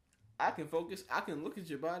 I can focus. I can look at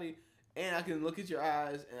your body, and I can look at your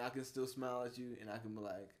eyes, and I can still smile at you, and I can be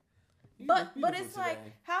like. But it's today. Like,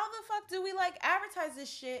 how the fuck do we like advertise this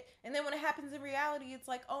shit, and then when it happens in reality, it's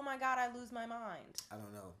like, oh my god, I lose my mind. I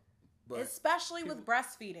don't know. But especially with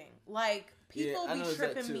breastfeeding, like people be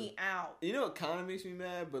tripping me out. You know what kind of makes me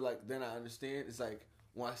mad, but like then I understand. It's like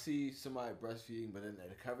when I see somebody breastfeeding, but then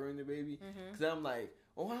they're covering the baby, because I'm like,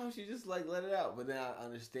 well, why don't you just like let it out? But then I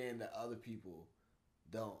understand that other people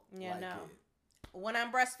don't. Yeah, like no. It. When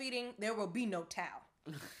I'm breastfeeding, there will be no towel.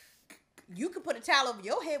 You can put a towel over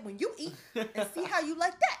your head when you eat and see how you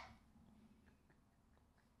like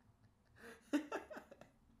that.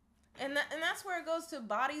 And that's where it goes to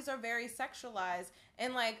bodies are very sexualized.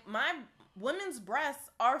 And like my women's breasts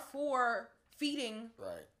are for feeding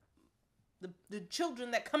the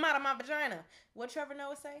children that come out of my vagina. What Trevor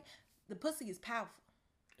Noah say? The pussy is powerful.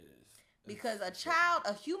 It is. Because a child,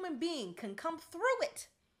 a human being can come through it.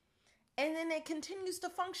 And then it continues to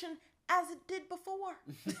function as it did before.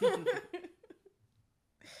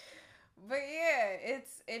 But yeah,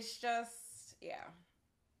 it's just, yeah.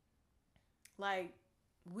 Like,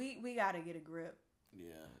 we gotta get a grip.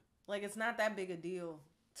 Yeah. Like, it's not that big a deal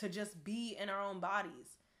to just be in our own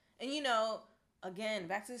bodies. And, you know, again,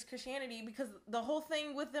 back to this Christianity, because the whole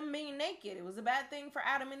thing with them being naked, it was a bad thing for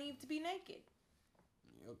Adam and Eve to be naked.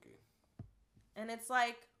 Okay. And it's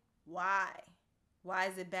like, why? Why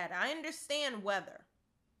is it bad? I understand weather.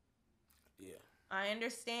 Yeah. I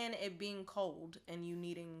understand it being cold and you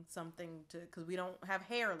needing something to, because we don't have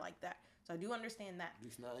hair like that. So I do understand that. At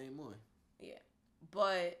least not anymore. Yeah.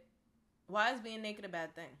 But why is being naked a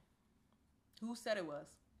bad thing? Who said it was?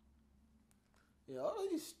 Yeah, all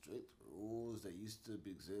these strict rules that used to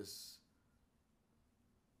exist.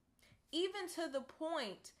 Even to the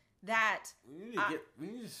point that we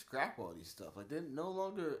need to scrap all these stuff. Like, they no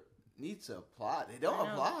longer need to apply. They don't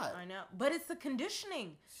apply. I know. But it's the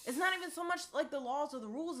conditioning. It's not even so much like the laws or the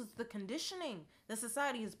rules. It's the conditioning that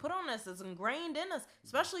society has put on us. It's ingrained in us,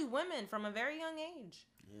 especially women from a very young age.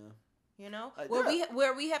 Yeah. You know?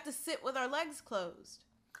 Where we have to sit with our legs closed.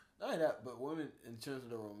 Not only that, but women, in terms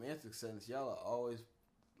of the romantic sense, y'all are always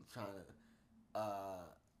trying to...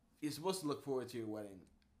 you're supposed to look forward to your wedding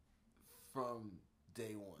from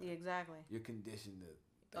day one. Yeah, exactly. You're conditioned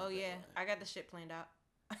to... Oh, yeah. I got the shit planned out.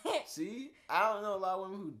 See? I don't know a lot of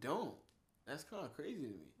women who don't. That's kind of crazy to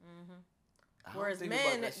me. Mm-hmm. Whereas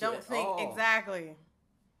men don't think... Exactly.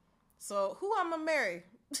 So, who I'm going to marry?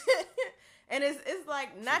 And it's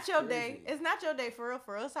like, not your day. It's not your day, for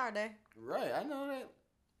real. It's our day. Right, I know that.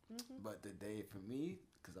 Mm-hmm. But the day for me,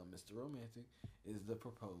 because I'm Mr. Romantic, is the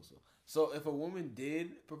proposal. So if a woman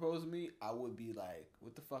did propose to me, I would be like,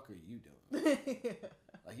 what the fuck are you doing?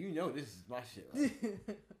 Like, you know this is my shit,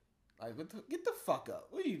 right? Like, get the fuck up.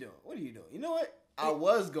 What are you doing? You know what? I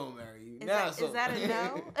was going to marry you. Is that a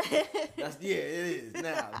no? Yeah, it is.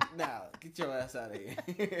 Now, get your ass out of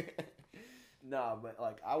here. Nah, but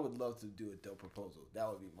like, I would love to do a dope proposal. That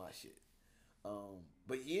would be my shit.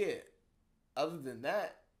 But yeah, other than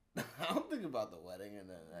that, I don't think about the wedding and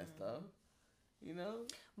that stuff. You know?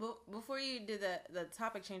 Well, before you did the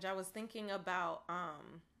topic change, I was thinking about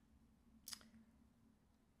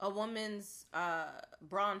a woman's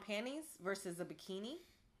bra and panties versus a bikini.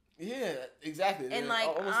 Yeah, exactly. And like,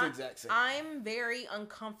 almost the exact same. I'm very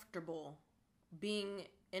uncomfortable being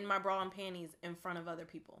in my bra and panties in front of other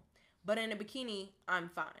people. But in a bikini, I'm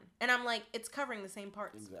fine. And I'm like, it's covering the same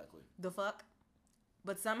parts. Exactly. The fuck?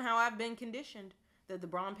 But somehow I've been conditioned that the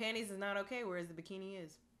bra and panties is not okay, whereas the bikini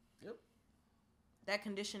is. Yep. That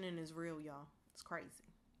conditioning is real, y'all. It's crazy.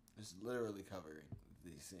 It's literally covering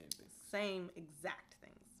these same things. Same exact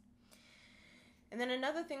things. And then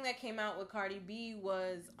another thing that came out with Cardi B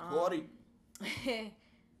was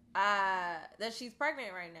that she's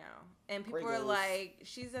pregnant right now. And people are like,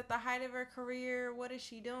 she's at the height of her career. What is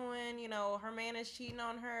she doing? You know, her man is cheating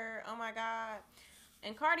on her. Oh my God.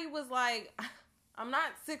 And Cardi was like, I'm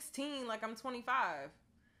not 16, like I'm 25.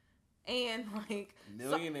 And like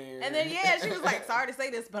millionaire. And then she was like, sorry to say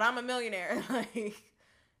this, but I'm a millionaire. Like,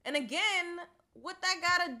 and again, what that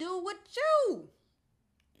gotta do with you?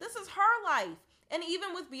 This is her life. And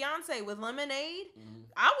even with Beyonce, with Lemonade,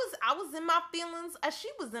 I was in my feelings as she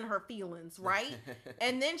was in her feelings, right?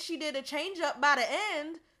 And then she did a change up by the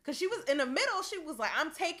end, because she was in the middle. She was like,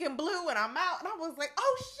 I'm taking Blue and I'm out. And I was like,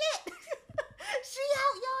 oh shit. She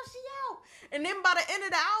out, y'all. She out. And then by the end of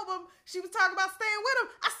the album, she was talking about staying with him.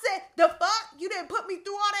 I said, the fuck? You didn't put me me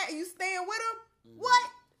through all that and you staying with him? What?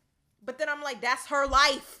 But then I'm like, that's her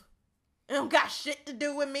life. It don't got shit to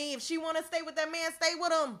do with me. If she want to stay with that man, stay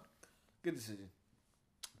with him. Good decision.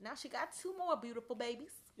 Now she got 2 more beautiful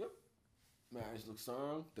babies. Yep. Marriage looks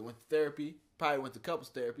strong. They went to therapy. Probably went to couples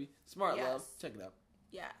therapy. Smart love. Check it out.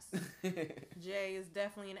 Yes. Jay is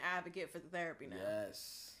definitely an advocate for the therapy now.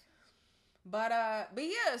 Yes. But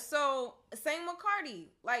yeah, so same with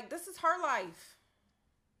Cardi. Like, this is her life.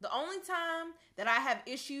 The only time that I have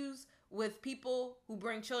issues with people who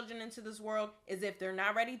bring children into this world is if they're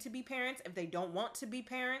not ready to be parents, if they don't want to be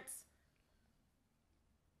parents.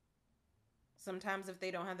 Sometimes if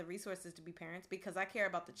they don't have the resources to be parents, because I care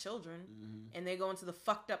about the children, and they go into the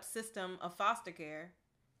fucked up system of foster care,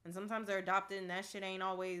 and sometimes they're adopted, and that shit ain't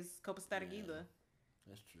always copacetic either.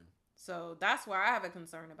 That's true. So that's where I have a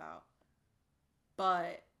concern about.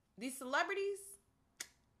 But these celebrities,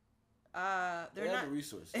 they have the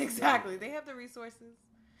resources. Exactly, they have the resources.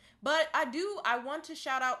 But I want to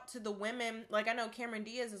shout out to the women. Like, I know Cameron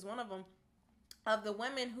Diaz is one of them. Of the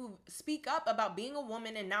women who speak up about being a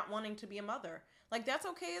woman and not wanting to be a mother. Like, that's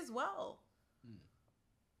okay as well.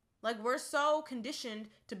 Like, we're so conditioned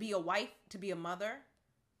to be a wife, to be a mother.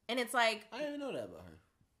 And it's like... I didn't even know that about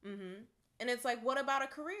her. And it's like, what about a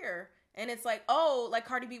career? And it's like, oh, like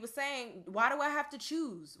Cardi B was saying, why do I have to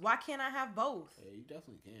choose? Why can't I have both? Yeah, you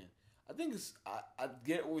definitely can. I think it's... I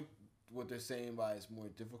get what they're saying by it's more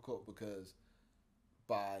difficult because...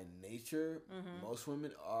 by nature, most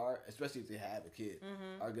women are, especially if they have a kid,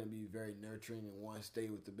 are going to be very nurturing and want to stay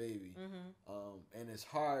with the baby. And it's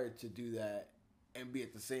hard to do that and be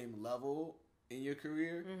at the same level in your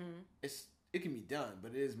career. It can be done,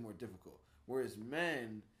 but it is more difficult. Whereas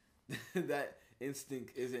men, that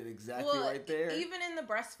instinct isn't exactly right there. Even in the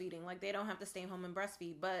breastfeeding, like they don't have to stay home and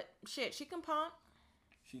breastfeed, but shit, she can pump.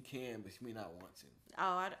 She can, but she may not want to.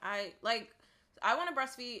 Oh, I want to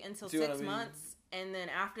breastfeed until 6 months. And then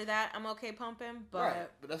after that, I'm okay pumping. But right.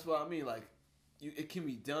 But that's what I mean. Like, it can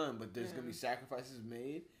be done, but there's going to be sacrifices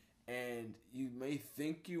made. And you may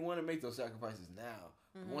think you want to make those sacrifices now.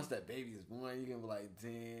 But once that baby is born, you're going to be like,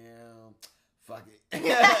 damn, fuck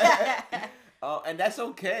it. And that's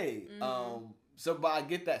okay. But I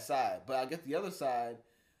get that side. But I get the other side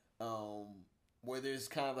where there's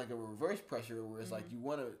kind of like a reverse pressure where it's like you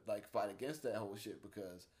want to like fight against that whole shit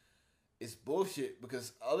because... it's bullshit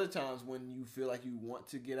because other times when you feel like you want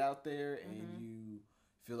to get out there and you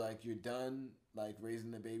feel like you're done, like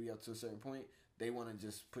raising the baby up to a certain point, they want to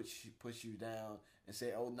just push you down and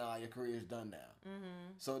say, "Oh, nah, your career's done now."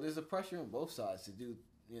 So there's a pressure on both sides to do,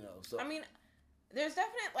 So I mean, there's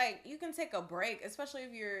definitely like you can take a break, especially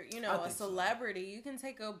if you're, a celebrity. So. You can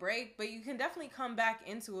take a break, but you can definitely come back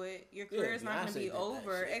into it. Your career's not going to be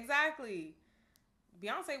over. Exactly.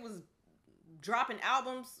 Beyonce was dropping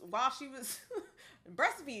albums while she was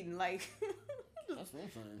breastfeeding, like that's what I'm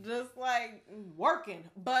saying. Just like working.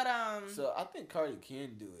 But so I think Cardi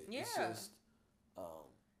can do it. Yeah. It's just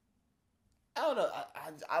I don't know.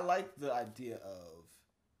 I like the idea of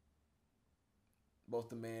both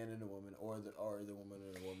the man and the woman, or the woman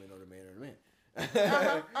and the woman, or the man and the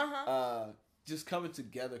man. Just coming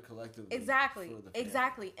together collectively.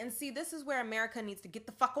 Exactly. And see, this is where America needs to get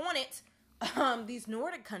the fuck on it. These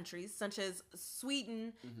Nordic countries, such as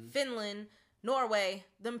Sweden, Finland, Norway,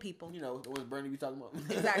 them people. What Bernie be talking about?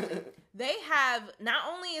 Exactly. They have, not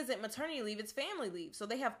only is it maternity leave, it's family leave. So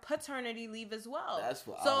they have paternity leave as well. That's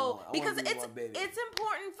what I want. Because it's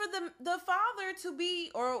important for the father to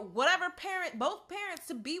be, or whatever parent, both parents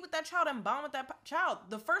to be with that child and bond with that child.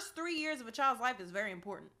 The first 3 years of a child's life is very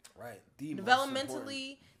important. Right.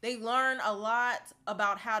 Developmentally, they learn a lot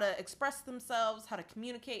about how to express themselves, how to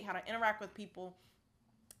communicate, how to interact with people,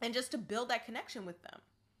 and just to build that connection with them.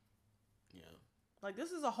 Yeah. Like,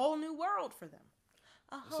 this is a whole new world for them.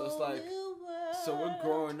 So it's like, so we're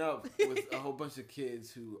growing up with a whole bunch of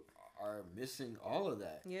kids who are missing all of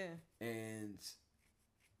that. Yeah. And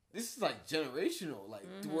this is like generational, like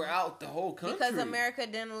throughout the whole country. Because America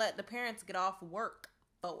didn't let the parents get off work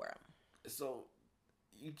for them. So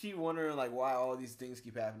you keep wondering like why all these things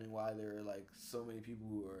keep happening, why there are like so many people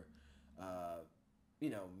who are,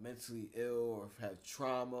 mentally ill or have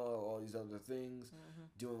trauma or all these other things,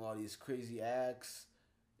 doing all these crazy acts.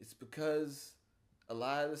 It's because a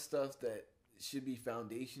lot of the stuff that should be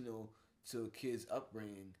foundational to a kid's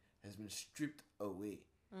upbringing has been stripped away.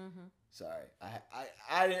 Sorry,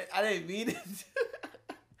 I didn't mean it.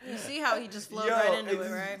 You see how he just flowed right into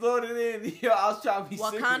it, right? Floated in. Yo, I was trying to be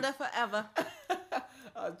Wakanda serious. forever.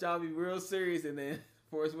 I was trying to be real serious, and then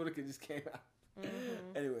Forrest Whitaker just came out.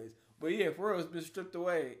 Anyways, but yeah, for real, it's been stripped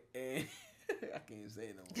away, and I can't even say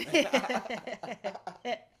it no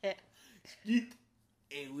more.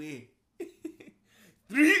 Hey, we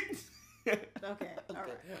 3. Okay. All right.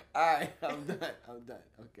 All right. I'm done.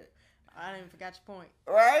 Okay. I didn't even forgot your point.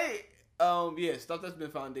 Right. Yeah. Stuff that's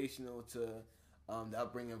been foundational to the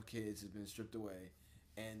upbringing of kids has been stripped away,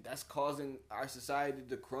 and that's causing our society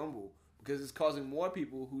to crumble because it's causing more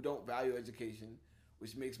people who don't value education,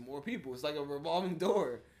 which makes more people. It's like a revolving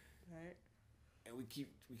door. Right. And we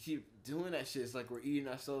keep doing that shit. It's like we're eating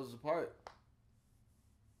ourselves apart.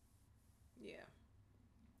 Yeah.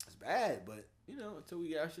 It's bad, but until we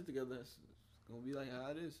get our shit together, it's gonna be like how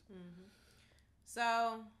it is. Mm-hmm.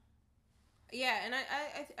 So, yeah, and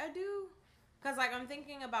I do, cause like I'm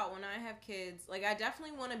thinking about when I have kids. Like I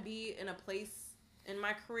definitely want to be in a place in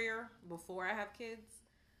my career before I have kids,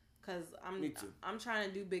 cause I'm trying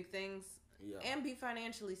to do big things. Yeah. And be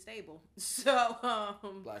financially stable. So,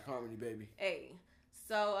 Black Harmony, baby. Hey.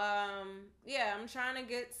 So, yeah, I'm trying to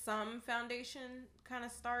get some foundation kind of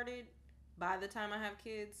started by the time I have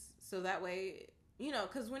kids. So that way,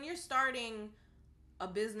 because when you're starting a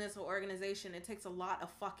business or organization, it takes a lot of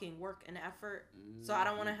fucking work and effort. Mm-hmm. So I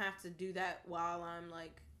don't want to have to do that while I'm,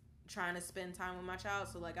 like, trying to spend time with my child.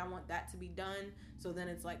 So, like, I want that to be done. So then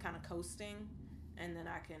it's, like, kind of coasting. And then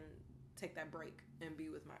I can take that break and be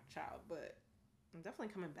with my child. But I'm definitely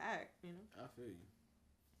coming back, I feel you.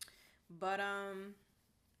 But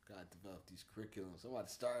gotta develop these curriculums. I'm about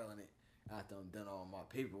to start on it after I'm done all my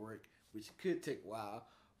paperwork, which could take a while,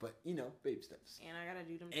 but baby steps. And I gotta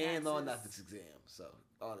do them taxes. And on ethics exam, so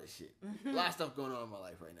all that shit. A lot of stuff going on in my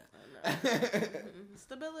life right now.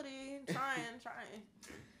 Stability, trying.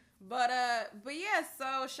 But yeah,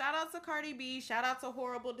 so shout out to Cardi B, shout out to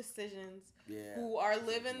Horrible Decisions, who are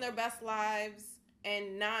living their best lives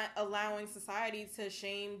and not allowing society to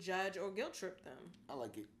shame, judge, or guilt trip them. I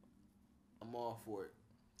like it. I'm all for it.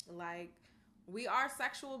 Like, we are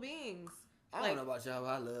sexual beings. I don't know about y'all, but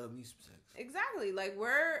I love me some sex. Exactly. Like,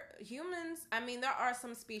 we're humans. I mean, there are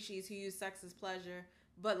some species who use sex as pleasure.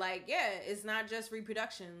 But, like, yeah, it's not just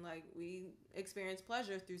reproduction. Like, we experience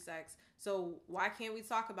pleasure through sex. So why can't we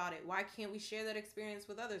talk about it? Why can't we share that experience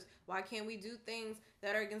with others? Why can't we do things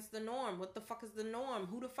that are against the norm? What the fuck is the norm?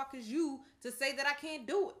 Who the fuck is you to say that I can't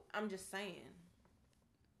do it? I'm just saying.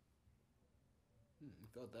 You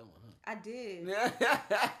felt that one, huh? I did.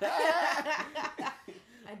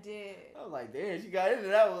 I did. I was like, damn, she got into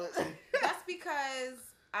that one. That's because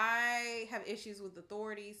I have issues with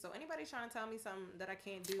authority. So anybody trying to tell me something that I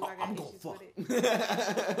can't do, I got issues with it.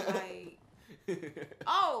 Like,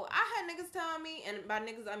 I had niggas telling me, and by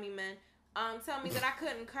niggas I mean men, tell me that I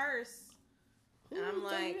couldn't curse. And I'm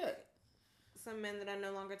like, some men that I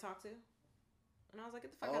no longer talk to. And I was like,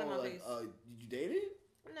 get the fuck out of my face. You dated?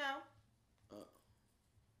 No.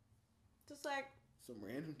 Just like some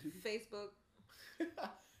random dude. Facebook.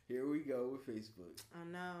 Here we go with Facebook. I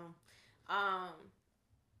know.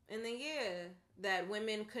 And then that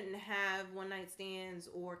women couldn't have one night stands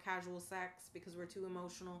or casual sex because we're too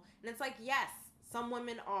emotional. And it's like, yes, some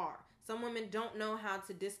women are. Some women don't know how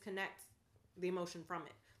to disconnect the emotion from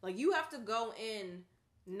it. Like, you have to go in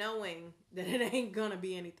knowing that it ain't gonna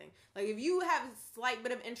be anything. Like, if you have a slight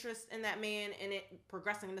bit of interest in that man and it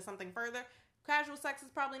progressing into something further, casual sex is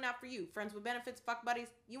probably not for you. Friends with benefits, fuck buddies,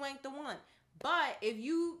 you ain't the one. But if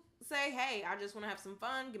you say, hey, I just want to have some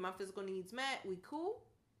fun, get my physical needs met, we cool,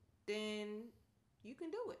 then you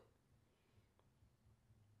can do it.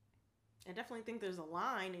 I definitely think there's a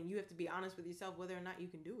line, and you have to be honest with yourself whether or not you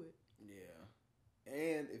can do it. Yeah.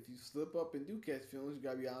 And if you slip up and do catch feelings, you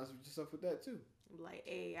gotta be honest with yourself with that too. Like,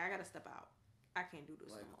 hey, I gotta step out. I can't do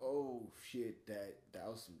this. Like, oh shit, that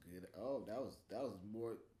was some good. Oh, that was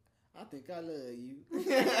more. I think I love you.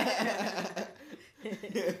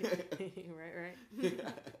 right.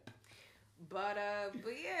 But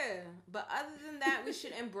yeah. But other than that, we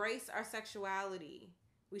should embrace our sexuality.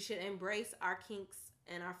 We should embrace our kinks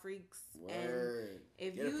and our freaks. Word.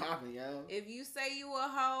 And if you say you a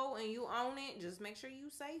hoe and you own it, just make sure you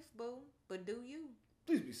safe, boo. But do you?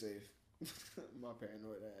 Please be safe. My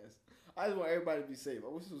paranoid ass. I just want everybody to be safe. I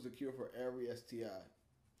wish there was a cure for every STI.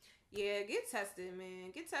 Yeah, get tested,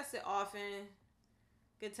 man. Get tested often.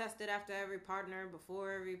 Get tested after every partner,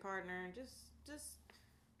 before every partner. Just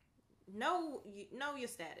know your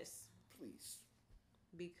status. Please.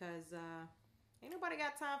 Because ain't nobody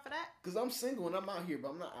got time for that. Because I'm single and I'm out here,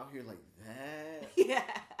 but I'm not out here like that. Yeah.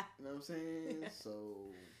 You know what I'm saying?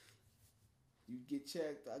 So you get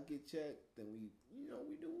checked, I get checked, then we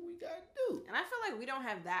do what we gotta do. And I feel like we don't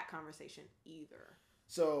have that conversation either.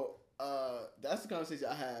 So that's the conversation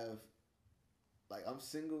I have. Like, I'm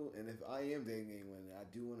single, and if I am dating anyone and I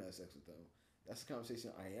do want to have sex with them, that's the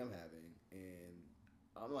conversation I am having. And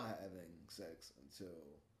I'm not having sex until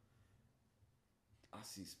I I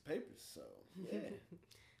see some papers, so yeah.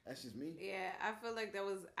 That's just me. Yeah, I feel like that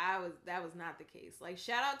was not the case. Like,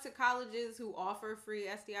 shout out to colleges who offer free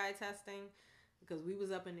STI testing because we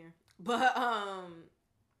was up in there. But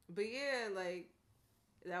yeah, like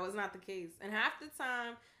that was not the case. And half the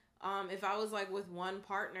time, if I was like with one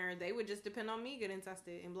partner, they would just depend on me getting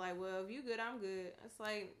tested and be like, "Well, if you good, I'm good." It's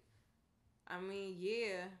like, I mean,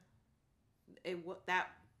 yeah,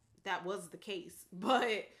 that was the case,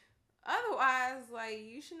 but otherwise, like,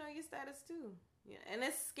 you should know your status too. Yeah, and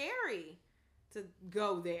it's scary to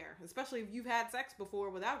go there, especially if you've had sex before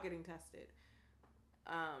without getting tested.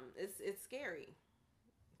 It's scary.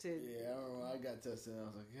 Yeah, I remember when I got tested, I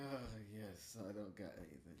was like, oh, yes, I don't got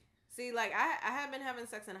anything. See, like, I had been having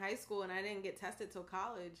sex in high school, and I didn't get tested till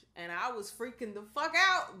college, and I was freaking the fuck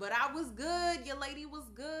out, but I was good. Your lady was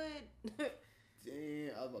good.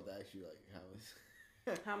 Damn, I was about to ask you, like, how was...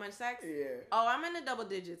 How much sex? Yeah. Oh, I'm in the double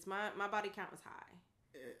digits. My body count was high.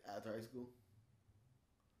 After high school?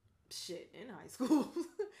 Shit, in high school.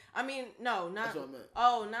 I mean, no, not... That's what I meant.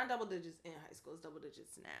 Oh, not double digits in high school. It's double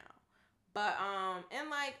digits now. But, and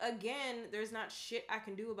like, again, there's not shit I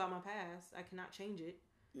can do about my past. I cannot change it.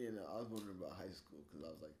 You know, I was wondering about high school because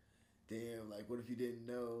I was like, damn, like, what if you didn't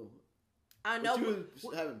know? I know. But you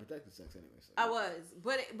was having protected sex anyway. So. I was.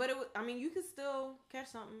 But it was, I mean, you could still catch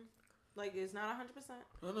something. Like, it's not 100%.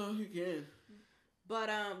 I know, you can. But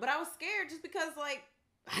I was scared just because, like,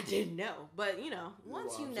 I didn't know. But, you know,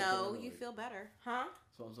 once you know, you feel better. Huh?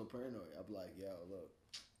 So I'm so paranoid. I'm like, yo, look,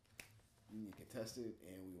 you need to get tested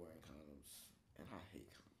and we wearing condoms. And I hate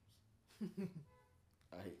condoms.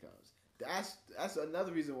 I hate condoms. That's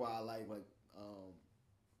another reason why I like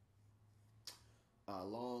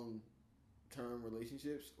long term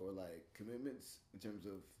relationships or like commitments in terms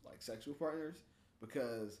of like sexual partners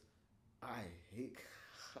because I hate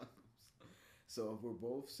condoms. So if we're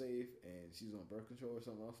both safe and she's on birth control or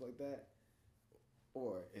something else like that,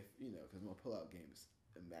 or if because my pullout game is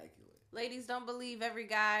immaculate. Ladies, don't believe every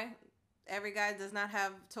guy. Every guy does not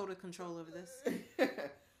have total control over this.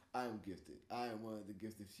 I am gifted. I am one of the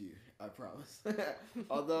gifted few. I promise.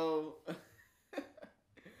 Although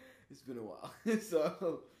it's been a while.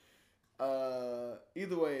 So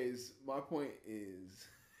either ways, my point is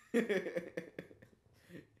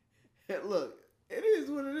look, it is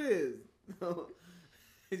what it is.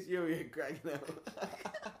 It's you here cracking up.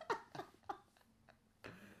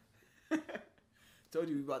 Told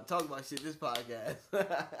you we about to talk about shit this podcast.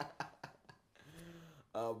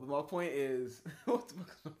 But my point is, what the fuck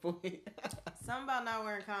is my point? Something about not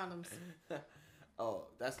wearing condoms. Oh,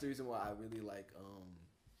 that's the reason why I really like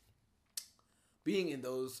being in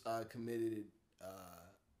those committed,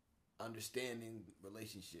 understanding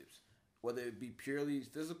relationships, whether it be purely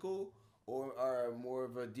physical or more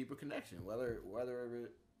of a deeper connection,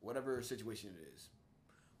 whatever situation it is.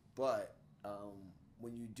 But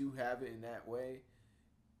when you do have it in that way,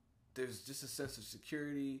 there's just a sense of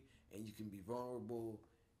security. And you can be vulnerable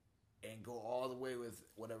and go all the way with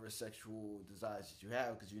whatever sexual desires that you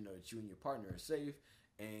have because you know that you and your partner are safe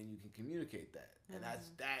and you can communicate that. Mm-hmm. And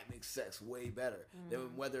that makes sex way better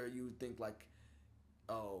than whether you think like,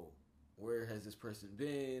 oh, where has this person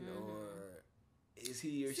been or is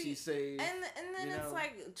he or she safe? And then it's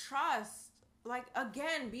like trust. Like,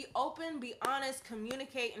 again, be open, be honest,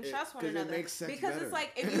 communicate, and trust one another. It makes sex because better. It's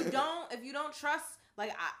like if you don't trust,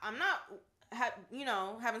 like I'm not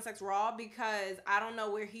having sex raw because I don't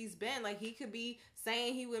know where he's been. Like, he could be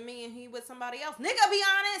saying he with me and he with somebody else. Nigga, be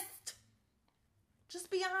honest.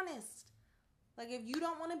 Just be honest. Like, if you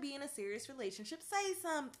don't want to be in a serious relationship, say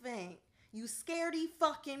something. You scaredy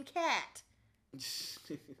fucking cat.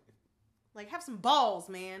 Like, have some balls,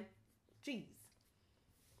 man. Jeez.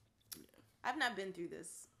 Yeah. I've not been through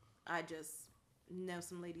this. I just know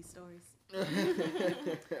some lady stories. But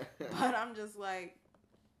I'm just like,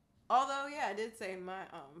 although, yeah, I did say my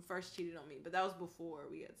first cheated on me, but that was before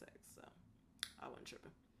we had sex, so I wasn't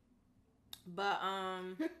tripping. But,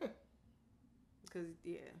 because,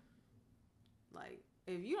 yeah, like,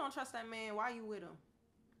 if you don't trust that man, why you with him?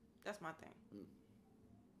 That's my thing.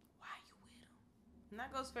 Why you with him? And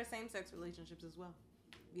that goes for same-sex relationships as well.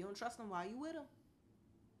 If you don't trust him, why you with him?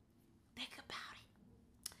 Think about it.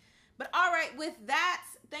 But, all right, with that,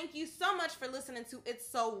 thank you so much for listening to It's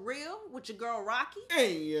So Real with your girl, Rocky.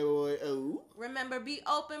 Hey, yo, boy. Oh. Remember, be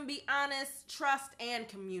open, be honest, trust, and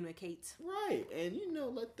communicate. Right. And,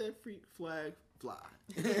 let that freak flag fly.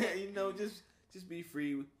 Just be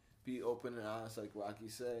free, be open and honest, like Rocky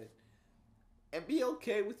said. And be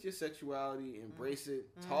okay with your sexuality. Embrace it.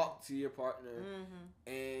 Talk to your partner.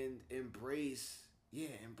 And embrace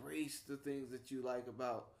the things that you like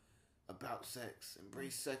about about sex.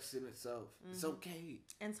 Embrace sex in itself. It's okay.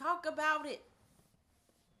 And talk about it.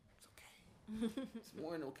 It's okay. It's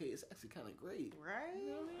more than okay. It's actually kind of great. Right? You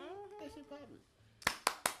know what I mean? That shit popping.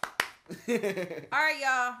 All right,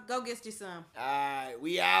 y'all. Go get you some. All right,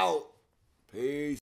 we out. Peace.